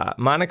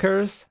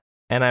Monikers,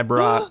 and I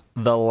brought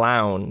The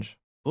Lounge.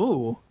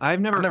 Ooh,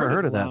 I've never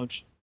heard of that.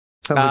 Lounge.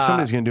 Sounds like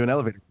somebody's going to do an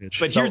elevator pitch.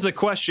 But here's the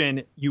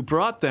question. You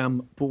brought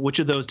them, but which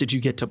of those did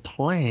you get to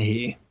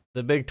play?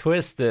 The big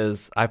twist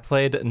is I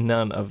played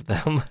none of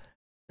them.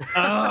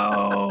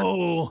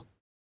 Oh.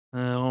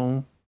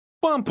 Oh.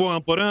 Bum,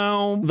 bum,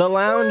 ba-dum. The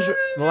Lounge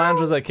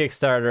was a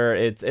Kickstarter.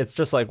 It's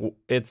just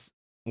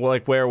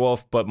like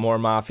Werewolf, but more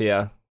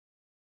Mafia.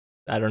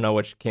 I don't know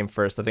which came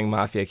first. I think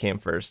Mafia came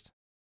first.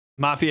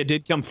 Mafia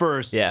did come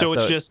first. Yeah, so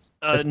it's just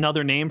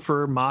another name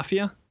for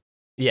Mafia?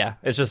 Yeah,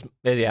 it's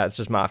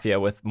just Mafia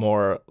with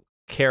more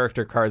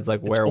character cards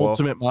like Werewolf.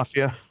 Ultimate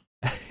Mafia.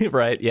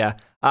 Right, yeah.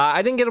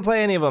 I didn't get to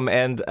play any of them,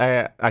 and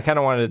I kind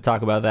of wanted to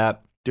talk about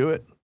that. Do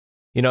it.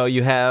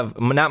 You have,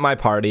 not my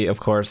party, of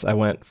course. I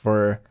went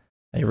for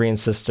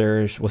Irene's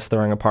sister was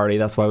throwing a party.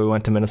 That's why we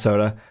went to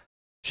Minnesota.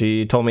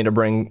 She told me to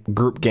bring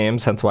group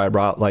games, hence why I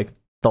brought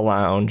The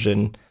Lounge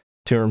and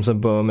Two Rooms and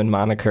Boom and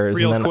Monikers.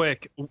 Real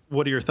quick,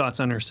 what are your thoughts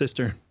on her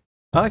sister?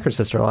 I like her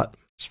sister a lot.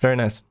 She's very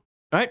nice.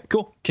 All right,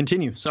 cool.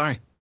 Continue. Sorry.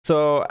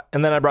 So,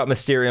 and then I brought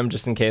Mysterium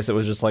just in case it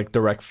was just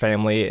direct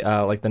family,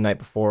 the night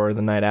before or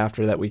the night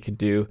after that we could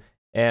do.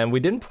 And we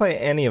didn't play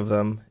any of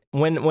them.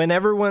 When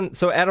everyone,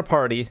 so at a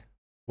party,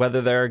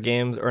 whether there are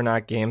games or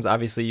not games,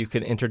 obviously you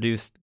can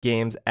introduce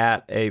games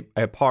at a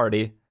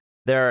party.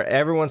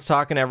 Everyone's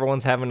talking,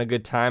 everyone's having a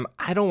good time.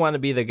 I don't want to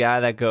be the guy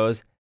that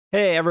goes,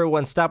 hey,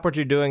 everyone, stop what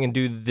you're doing and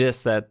do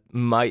this that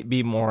might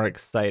be more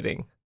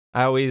exciting.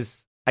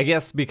 I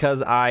guess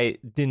because I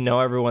didn't know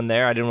everyone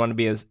there, I didn't want to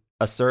be as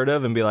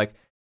assertive and be like,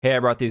 hey, I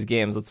brought these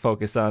games, let's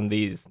focus on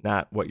these,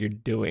 not what you're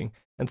doing.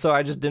 And so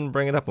I just didn't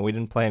bring it up and we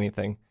didn't play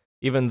anything.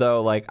 Even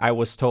though, I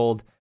was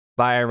told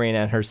by Irene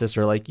and her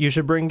sister, you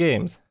should bring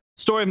games.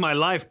 Story of my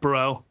life,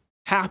 bro.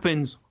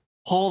 Happens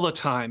all the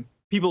time.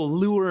 People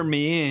lure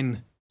me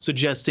in,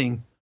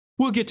 suggesting,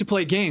 we'll get to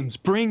play games.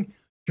 Bring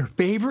your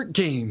favorite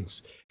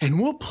games, and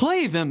we'll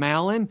play them,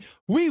 Alan.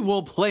 We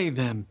will play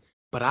them.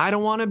 But I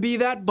don't want to be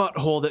that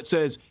butthole that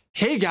says,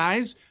 hey,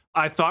 guys,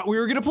 I thought we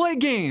were going to play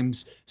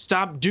games.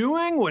 Stop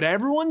doing what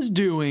everyone's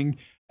doing,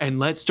 and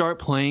let's start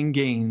playing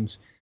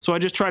games. So I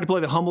just try to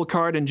play the humble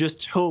card and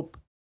just hope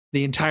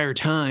the entire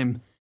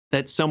time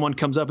that someone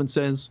comes up and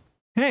says,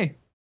 hey,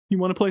 you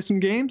want to play some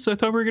games? I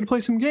thought we were going to play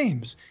some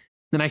games.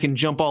 Then I can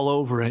jump all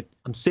over it.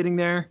 I'm sitting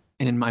there,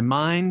 and in my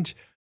mind,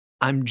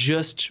 I'm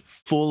just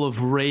full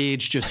of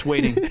rage, just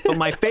waiting. But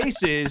my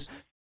face is,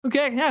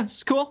 okay, yeah,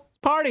 it's cool.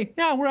 Party.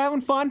 Yeah, we're having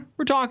fun.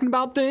 We're talking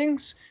about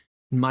things.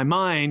 In my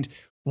mind,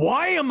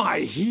 why am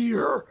I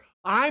here?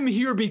 I'm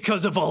here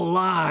because of a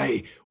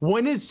lie.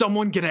 When is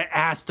someone going to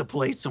ask to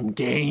play some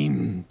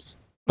games?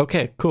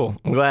 Okay, cool.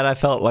 I'm glad I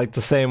felt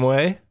the same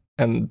way.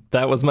 And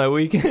that was my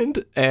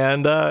weekend.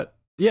 And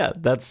yeah,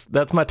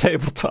 that's my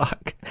table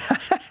talk.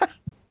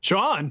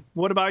 Sean,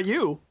 what about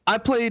you? I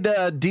played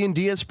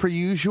D&D as per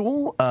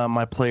usual.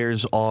 My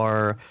players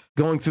are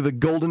going through the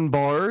Golden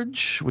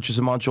Barge, which is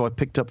a module I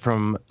picked up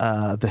from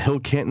the Hill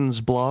Cantons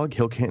blog,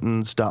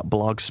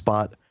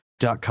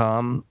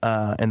 hillcantons.blogspot.com,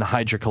 and the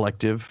Hydra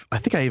Collective. I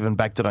think I even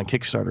backed it on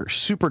Kickstarter.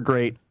 Super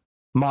great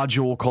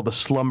module called the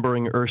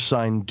Slumbering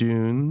Ursine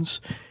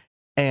Dunes.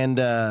 And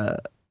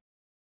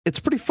it's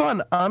pretty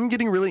fun. I'm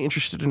getting really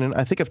interested in,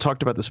 I think I've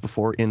talked about this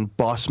before, in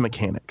boss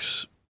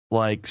mechanics,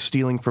 like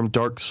stealing from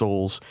Dark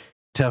Souls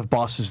to have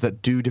bosses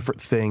that do different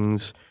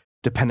things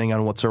depending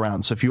on what's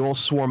around. So if you all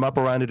swarm up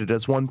around it, it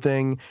does one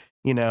thing,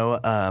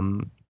 but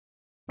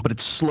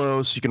it's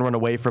slow, so you can run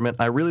away from it.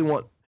 I really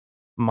want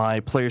my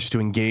players to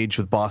engage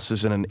with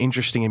bosses in an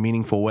interesting and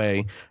meaningful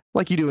way,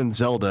 like you do in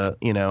Zelda,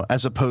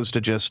 as opposed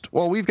to just,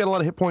 well, we've got a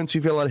lot of hit points,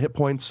 you've got a lot of hit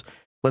points,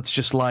 let's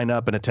just line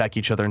up and attack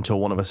each other until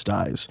one of us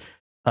dies.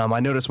 I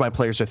notice my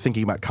players are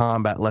thinking about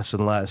combat less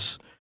and less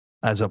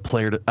as a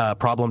player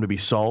problem to be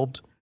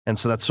solved. And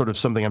so that's sort of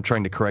something I'm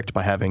trying to correct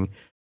by having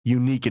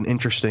unique and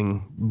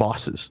interesting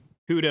bosses.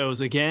 Kudos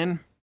again.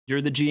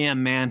 You're the GM,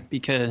 man,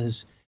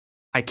 because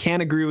I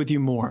can't agree with you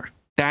more.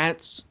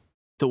 That's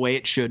the way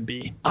it should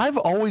be. I've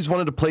always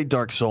wanted to play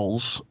Dark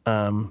Souls,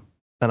 and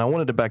I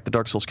wanted to back the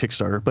Dark Souls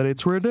Kickstarter, but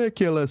it's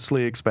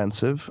ridiculously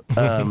expensive.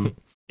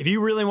 If you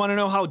really want to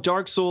know how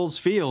Dark Souls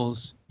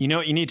feels,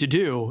 what you need to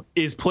do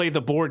is play the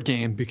board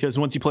game, because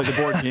once you play the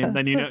board game,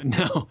 then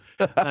no,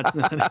 that's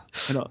not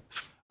at all.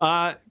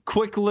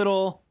 Quick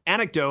little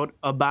anecdote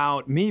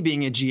about me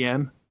being a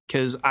GM,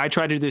 because I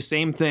tried to do the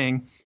same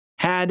thing.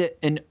 Had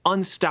an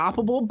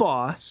unstoppable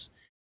boss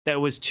that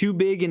was too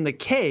big in the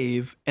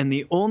cave, and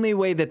the only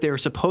way that they were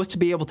supposed to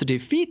be able to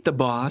defeat the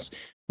boss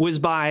was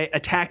by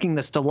attacking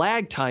the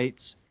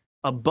stalactites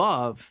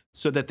above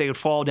so that they would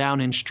fall down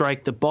and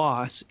strike the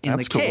boss in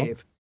the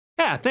cave.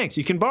 Cool. Yeah, thanks.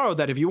 You can borrow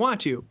that if you want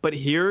to. But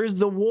here's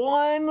the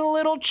one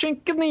little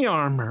chink in the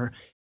armor.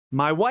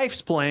 My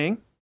wife's playing,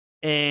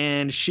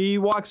 and she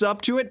walks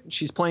up to it.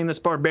 She's playing this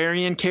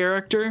barbarian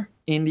character.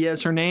 India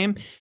is her name.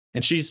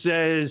 And she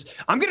says,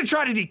 I'm going to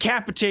try to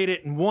decapitate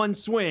it in one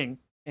swing.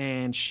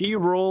 And she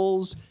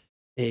rolls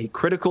a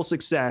critical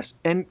success.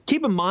 And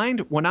keep in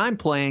mind, when I'm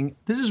playing,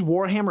 this is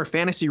Warhammer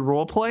Fantasy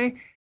Roleplay,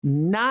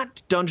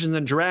 not Dungeons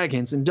and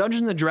Dragons. In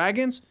Dungeons and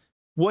Dragons,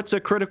 what's a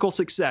critical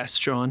success,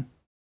 Sean?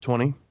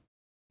 20.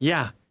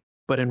 Yeah.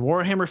 But in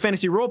Warhammer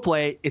Fantasy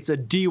Roleplay, it's a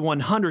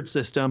D100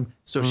 system,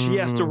 so she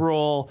has to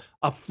roll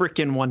a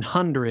freaking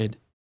 100.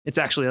 It's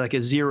actually like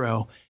a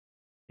 0.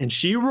 And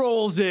she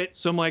rolls it,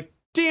 so I'm like,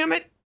 damn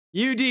it,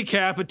 you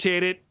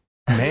decapitate it.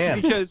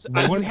 Man, because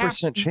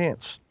 1%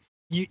 chance.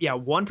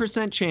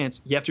 1%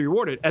 chance. You have to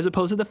reward it, as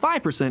opposed to the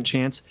 5%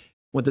 chance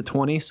with the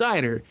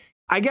 20-sider.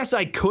 I guess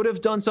I could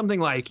have done something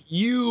like,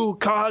 you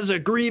cause a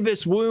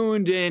grievous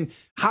wound, and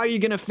how are you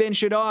going to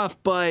finish it off?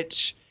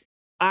 But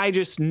I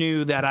just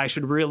knew that I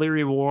should really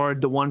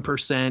reward the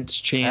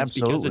 1% chance.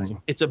 Absolutely. Because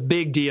it's a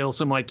big deal.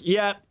 So I'm like,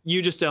 yeah,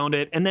 you just owned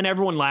it. And then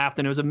everyone laughed,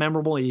 and it was a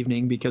memorable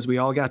evening because we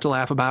all got to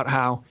laugh about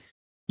how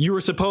you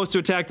were supposed to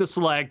attack the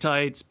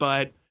stalactites,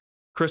 but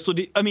first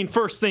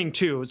thing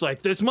too, it's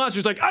like this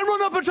monster's like, I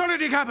run up and try to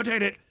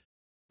decapitate it,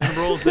 and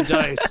rolls the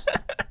dice.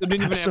 Didn't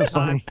even That's have so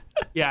time. funny.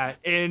 Yeah,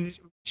 and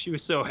she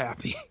was so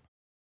happy.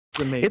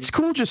 It's amazing. It's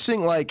cool just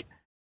seeing, like,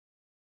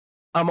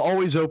 I'm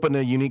always open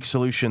to unique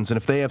solutions, and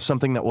if they have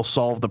something that will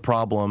solve the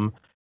problem,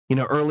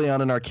 early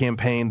on in our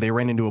campaign, they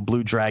ran into a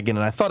blue dragon,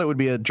 and I thought it would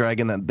be a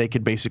dragon that they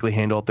could basically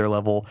handle at their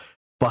level,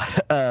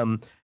 but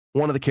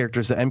one of the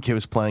characters that MK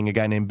was playing, a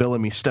guy named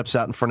Billamy, steps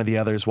out in front of the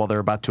others while they're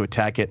about to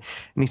attack it,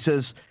 and he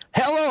says,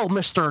 "Hello,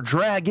 Mr.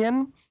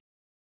 Dragon.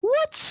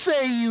 What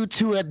say you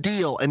to a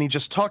deal?" And he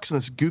just talks in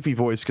this goofy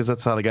voice because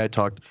that's how the guy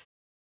talked.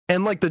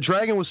 And like the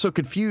dragon was so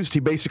confused, he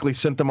basically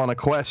sent them on a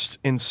quest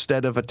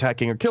instead of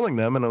attacking or killing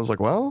them. And I was like,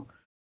 well,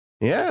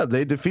 yeah,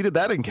 they defeated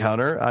that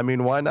encounter. I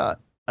mean, why not?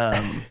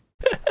 I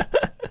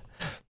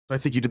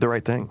think you did the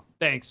right thing.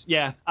 Thanks.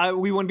 Yeah,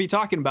 we wouldn't be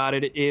talking about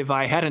it if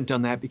I hadn't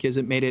done that, because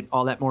it made it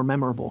all that more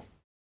memorable.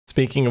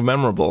 Speaking of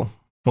memorable,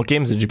 what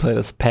games did you play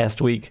this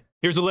past week?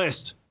 Here's a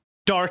list.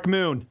 Dark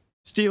Moon,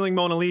 Stealing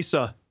Mona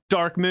Lisa,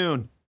 Dark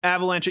Moon,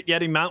 Avalanche at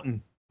Yeti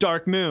Mountain,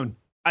 Dark Moon,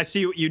 I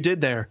See What You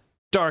Did There,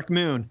 Dark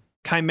Moon,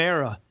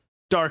 Chimera,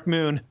 Dark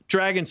Moon,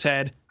 Dragon's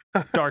Head,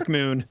 Dark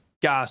Moon,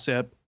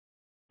 Gossip,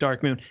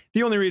 Dark Moon.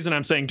 The only reason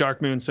I'm saying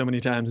Dark Moon so many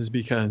times is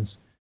because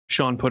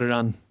Sean put it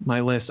on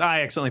my list.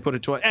 I accidentally put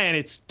it twice, and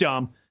it's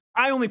dumb.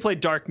 I only played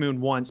Dark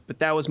Moon once, but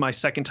that was my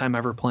second time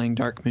ever playing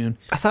Dark Moon.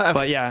 I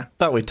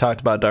thought we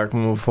talked about Dark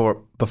Moon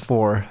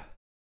before.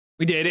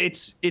 We did.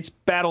 It's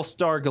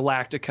Battlestar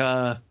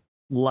Galactica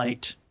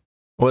light.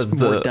 Was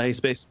it's more dice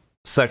based.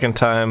 Second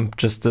time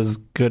just as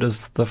good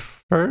as the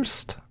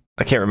first?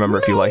 I can't remember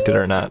if you liked it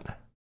or not.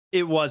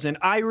 It wasn't.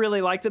 I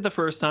really liked it the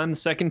first time. The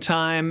second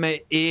time,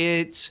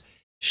 it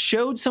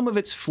showed some of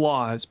its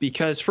flaws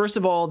because, first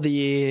of all,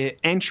 the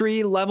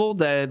entry level,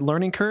 the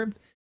learning curve,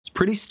 is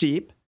pretty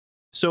steep.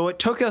 So it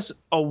took us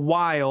a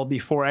while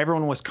before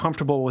everyone was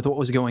comfortable with what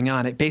was going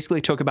on. It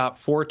basically took about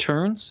 4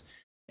 turns,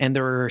 and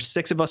there were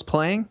 6 of us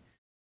playing,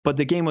 but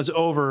the game was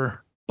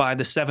over by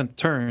the 7th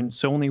turn,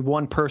 so only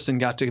one person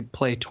got to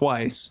go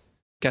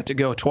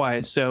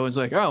twice. So it was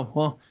like, oh,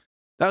 well,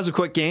 that was a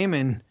quick game,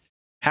 and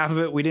half of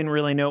it we didn't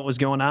really know what was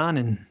going on,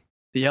 and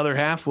the other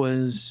half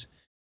was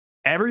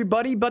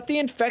everybody but the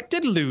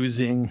infected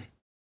losing.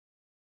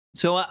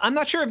 So I'm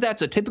not sure if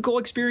that's a typical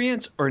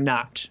experience or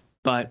not,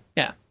 but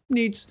yeah,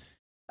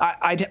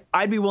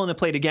 I'd be willing to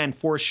play it again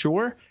for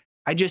sure.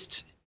 I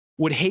just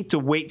would hate to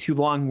wait too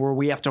long where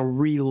we have to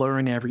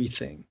relearn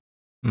everything.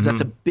 Because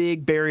that's a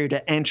big barrier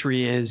to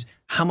entry, is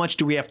how much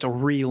do we have to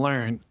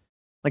relearn?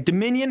 Like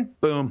Dominion,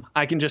 boom,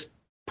 I can just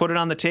put it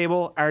on the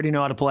table. I already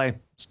know how to play.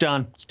 It's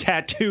done. It's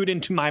tattooed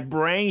into my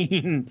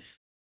brain.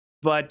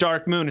 But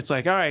Dark Moon, it's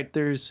like, all right,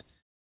 there's,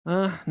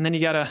 and then you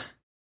gotta,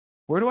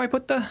 where do I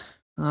put the,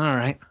 all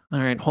right,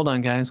 hold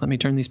on, guys. Let me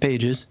turn these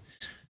pages.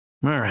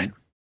 All right.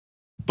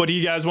 But do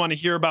you guys want to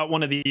hear about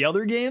one of the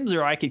other games,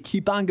 or I could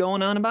keep on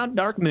going on about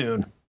Dark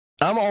Moon?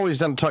 I'm always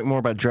down to talk more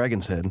about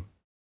Dragon's Head.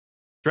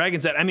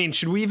 Dragon's Head. I mean,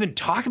 should we even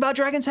talk about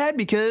Dragon's Head?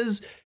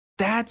 Because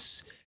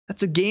that's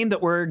a game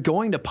that we're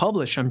going to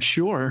publish, I'm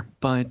sure.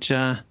 But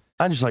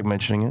I just like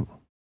mentioning it.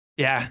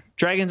 Yeah,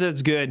 Dragon's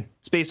Head's good.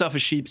 It's based off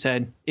of Sheep's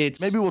Head.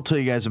 Maybe we'll tell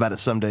you guys about it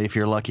someday if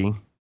you're lucky.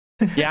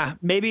 Yeah,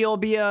 maybe it'll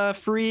be a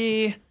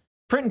free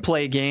print and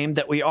play game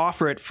that we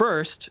offer at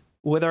first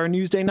with our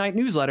Newsday Night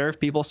newsletter. If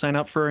people sign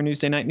up for our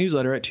Newsday Night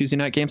newsletter at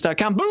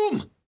TuesdayNightGames.com.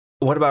 Boom!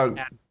 What about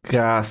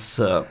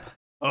gossip?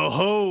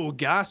 Oh,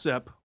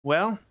 gossip.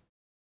 Well,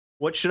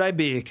 what should I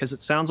be? Because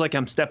it sounds like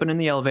I'm stepping in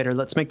the elevator.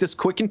 Let's make this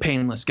quick and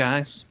painless,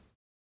 guys.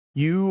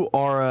 You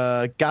are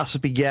a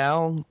gossipy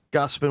gal,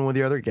 gossiping with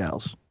your other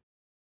gals.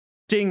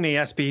 Ding me,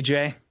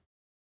 SPJ.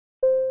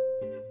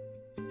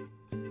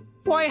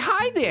 Why,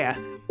 hi there.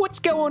 What's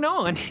going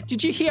on?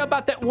 Did you hear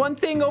about that one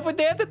thing over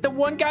there that the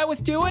one guy was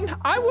doing?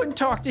 I wouldn't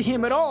talk to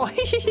him at all.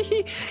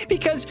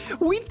 Because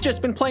we've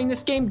just been playing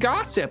this game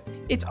Gossip.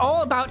 It's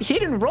all about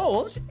hidden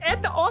roles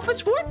at the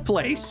office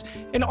workplace.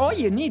 And all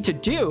you need to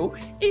do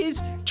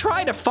is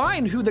try to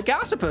find who the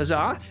gossipers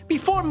are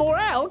before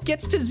morale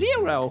gets to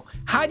 0.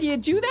 How do you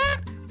do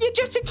that? You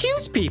just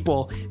accuse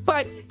people.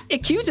 But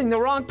accusing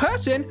the wrong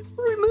person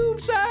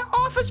removes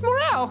office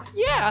morale.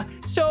 Yeah,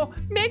 so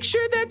make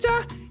sure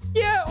that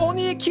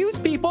only accuse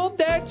people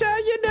that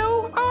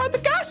are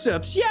the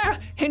gossips. Yeah,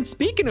 and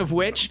speaking of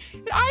which,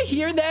 I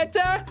hear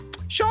that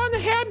Sean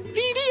had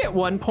VD at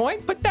one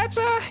point, but that's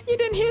you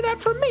didn't hear that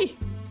from me.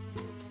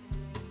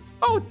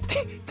 Oh,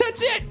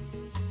 that's it.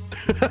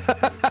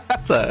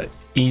 That's a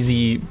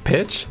easy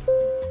pitch.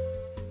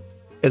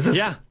 Is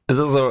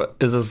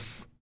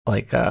this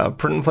like a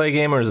print and play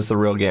game, or is this a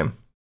real game?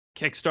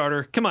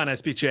 Kickstarter. Come on,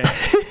 SPJ.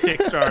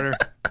 Kickstarter.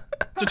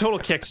 It's a total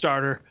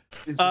Kickstarter.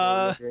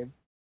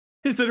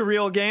 Is it a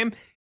real game?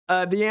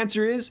 The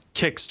answer is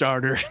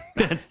Kickstarter.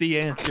 That's the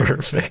answer.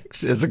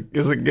 Perfect. Is it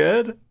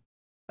good?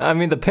 I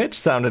mean, the pitch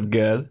sounded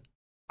good.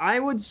 I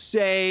would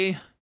say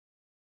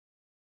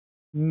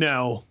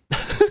no.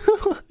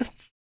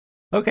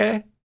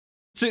 Okay.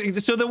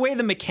 So the way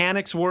the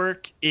mechanics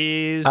work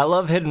is... I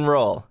love hidden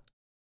roll.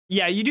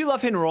 Yeah, you do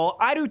love hidden roll.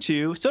 I do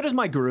too. So does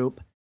my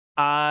group.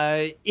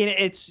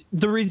 It's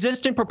the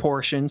resistant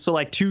proportion. So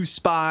like 2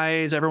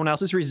 spies, everyone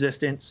else is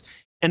resistance.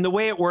 And the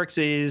way it works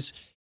is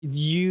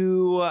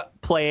you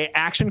play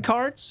action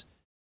cards,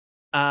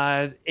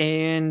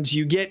 and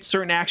you get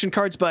certain action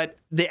cards, but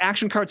the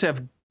action cards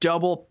have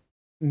double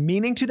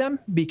meaning to them,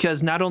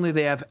 because not only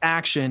they have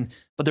action,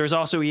 but there's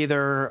also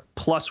either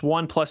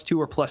 +1, +2,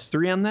 or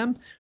 +3 on them,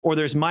 or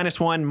there's -1,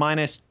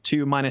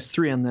 -2,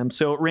 -3 on them.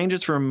 So it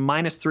ranges from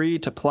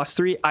 -3 to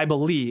 +3, I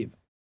believe.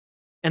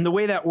 And the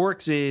way that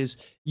works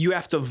is you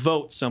have to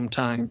vote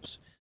sometimes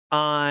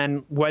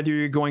on whether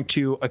you're going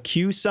to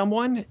accuse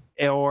someone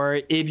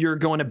or if you're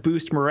going to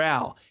boost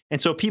morale. And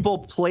so people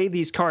play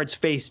these cards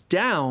face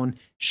down,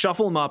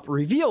 shuffle them up,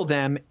 reveal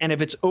them, and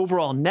if it's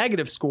overall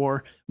negative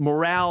score,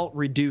 morale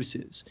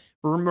reduces.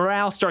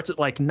 Morale starts at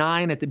like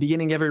 9 at the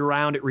beginning of every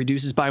round. It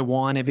reduces by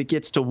 1. If it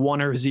gets to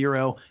 1 or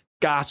 0,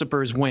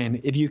 gossipers win.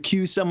 If you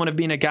accuse someone of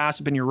being a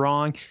gossip and you're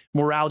wrong,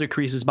 morale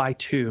decreases by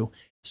 2.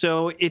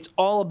 So it's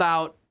all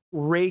about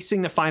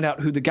racing to find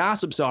out who the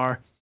gossips are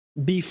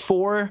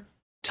before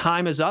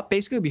time is up,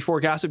 basically, before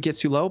gossip gets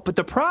too low. But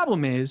the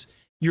problem is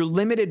you're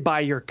limited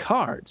by your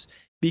cards,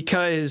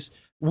 because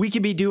we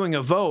could be doing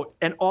a vote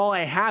and all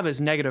I have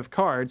is negative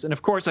cards. And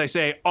of course I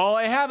say, all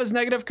I have is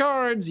negative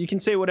cards. You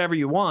can say whatever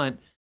you want.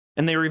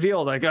 And they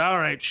reveal like, all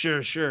right,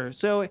 sure.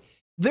 So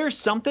there's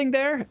something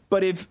there,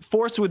 but if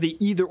forced with the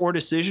either or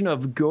decision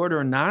of good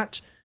or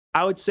not,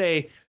 I would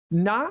say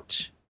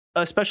not,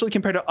 especially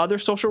compared to other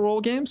social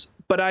role games,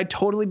 but I'd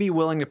totally be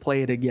willing to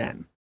play it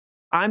again.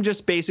 I'm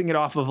just basing it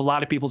off of a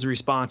lot of people's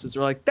responses.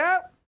 They're like,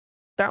 that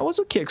was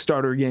a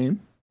Kickstarter game.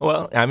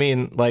 Well, I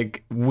mean,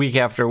 like, week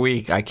after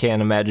week, I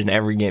can't imagine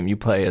every game you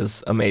play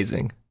is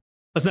amazing.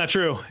 That's not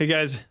true. You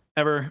guys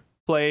ever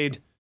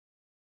played...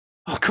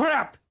 Oh,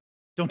 crap!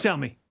 Don't tell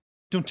me.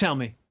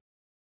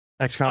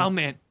 XCOM? Oh,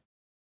 man.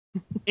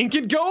 Ink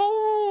and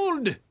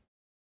Gold!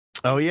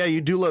 Oh, yeah,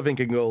 you do love Ink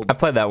and Gold. I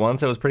played that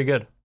once. It was pretty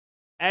good.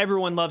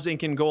 Everyone loves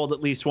Ink and Gold at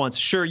least once.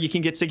 Sure, you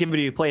can get sick of it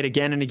if you play it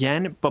again and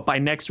again, but by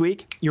next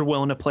week, you're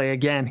willing to play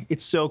again.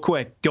 It's so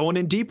quick. Going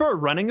in deeper or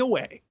running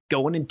away?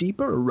 Going in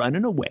deeper or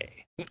running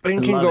away?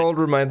 Ink and Gold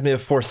reminds me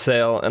of For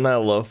Sale, and I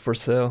love For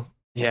Sale.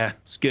 Yeah,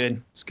 it's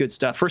good. It's good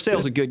stuff. For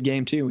Sale's a good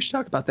game, too. We should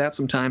talk about that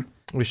sometime.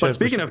 But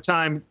speaking of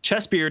time,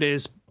 Chessbeard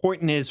is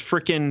pointing his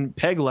freaking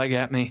peg leg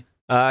at me.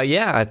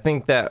 Yeah, I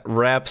think that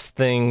wraps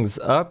things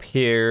up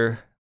here.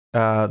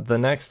 The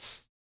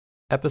next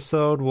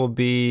episode will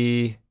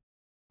be...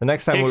 The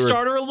next time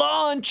Kickstarter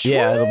launch!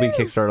 Yeah, Woo! it'll be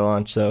Kickstarter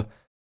launch. So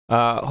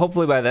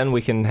hopefully by then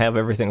we can have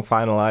everything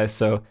finalized.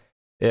 So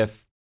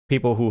if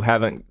people who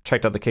haven't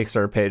checked out the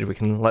Kickstarter page, we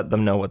can let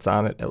them know what's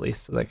on it at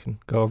least so they can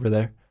go over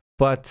there.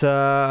 But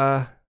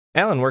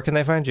Alan, where can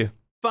they find you?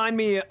 Find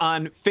me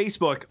on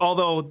Facebook,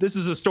 although this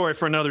is a story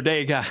for another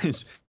day,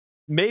 guys.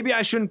 Maybe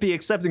I shouldn't be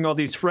accepting all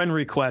these friend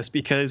requests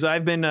because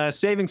I've been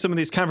saving some of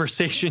these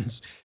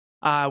conversations.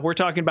 We're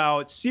talking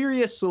about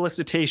serious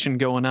solicitation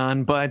going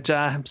on, but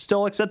I'm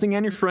still accepting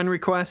any friend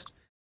request.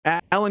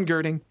 Alan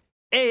Girding,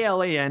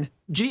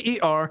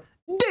 ALANGER,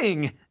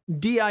 ding,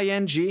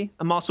 DING.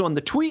 I'm also on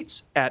the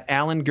tweets at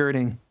Alan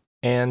Girding.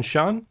 And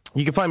Sean?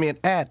 You can find me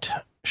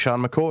at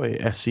Sean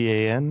McCoy,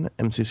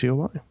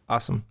 SeanMccoy.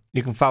 Awesome.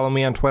 You can follow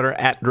me on Twitter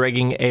at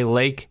Dragging a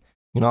Lake.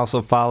 You can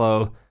also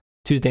follow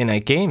Tuesday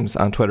Night Games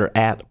on Twitter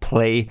at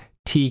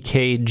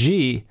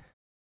PlayTKG.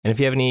 And if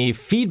you have any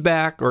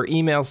feedback or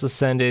emails to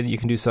send in, you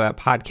can do so at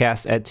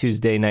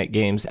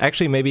podcast@TuesdayNightGames.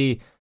 Actually, maybe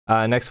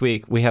next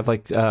week we have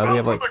like 3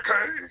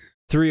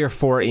 or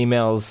 4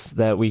 emails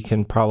that we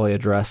can probably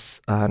address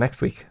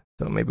next week.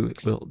 So maybe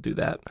we'll do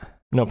that.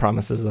 No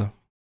promises though.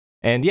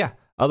 And yeah,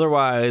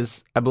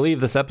 otherwise, I believe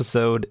this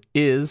episode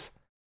is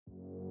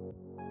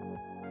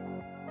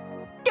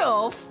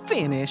You're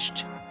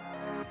finished.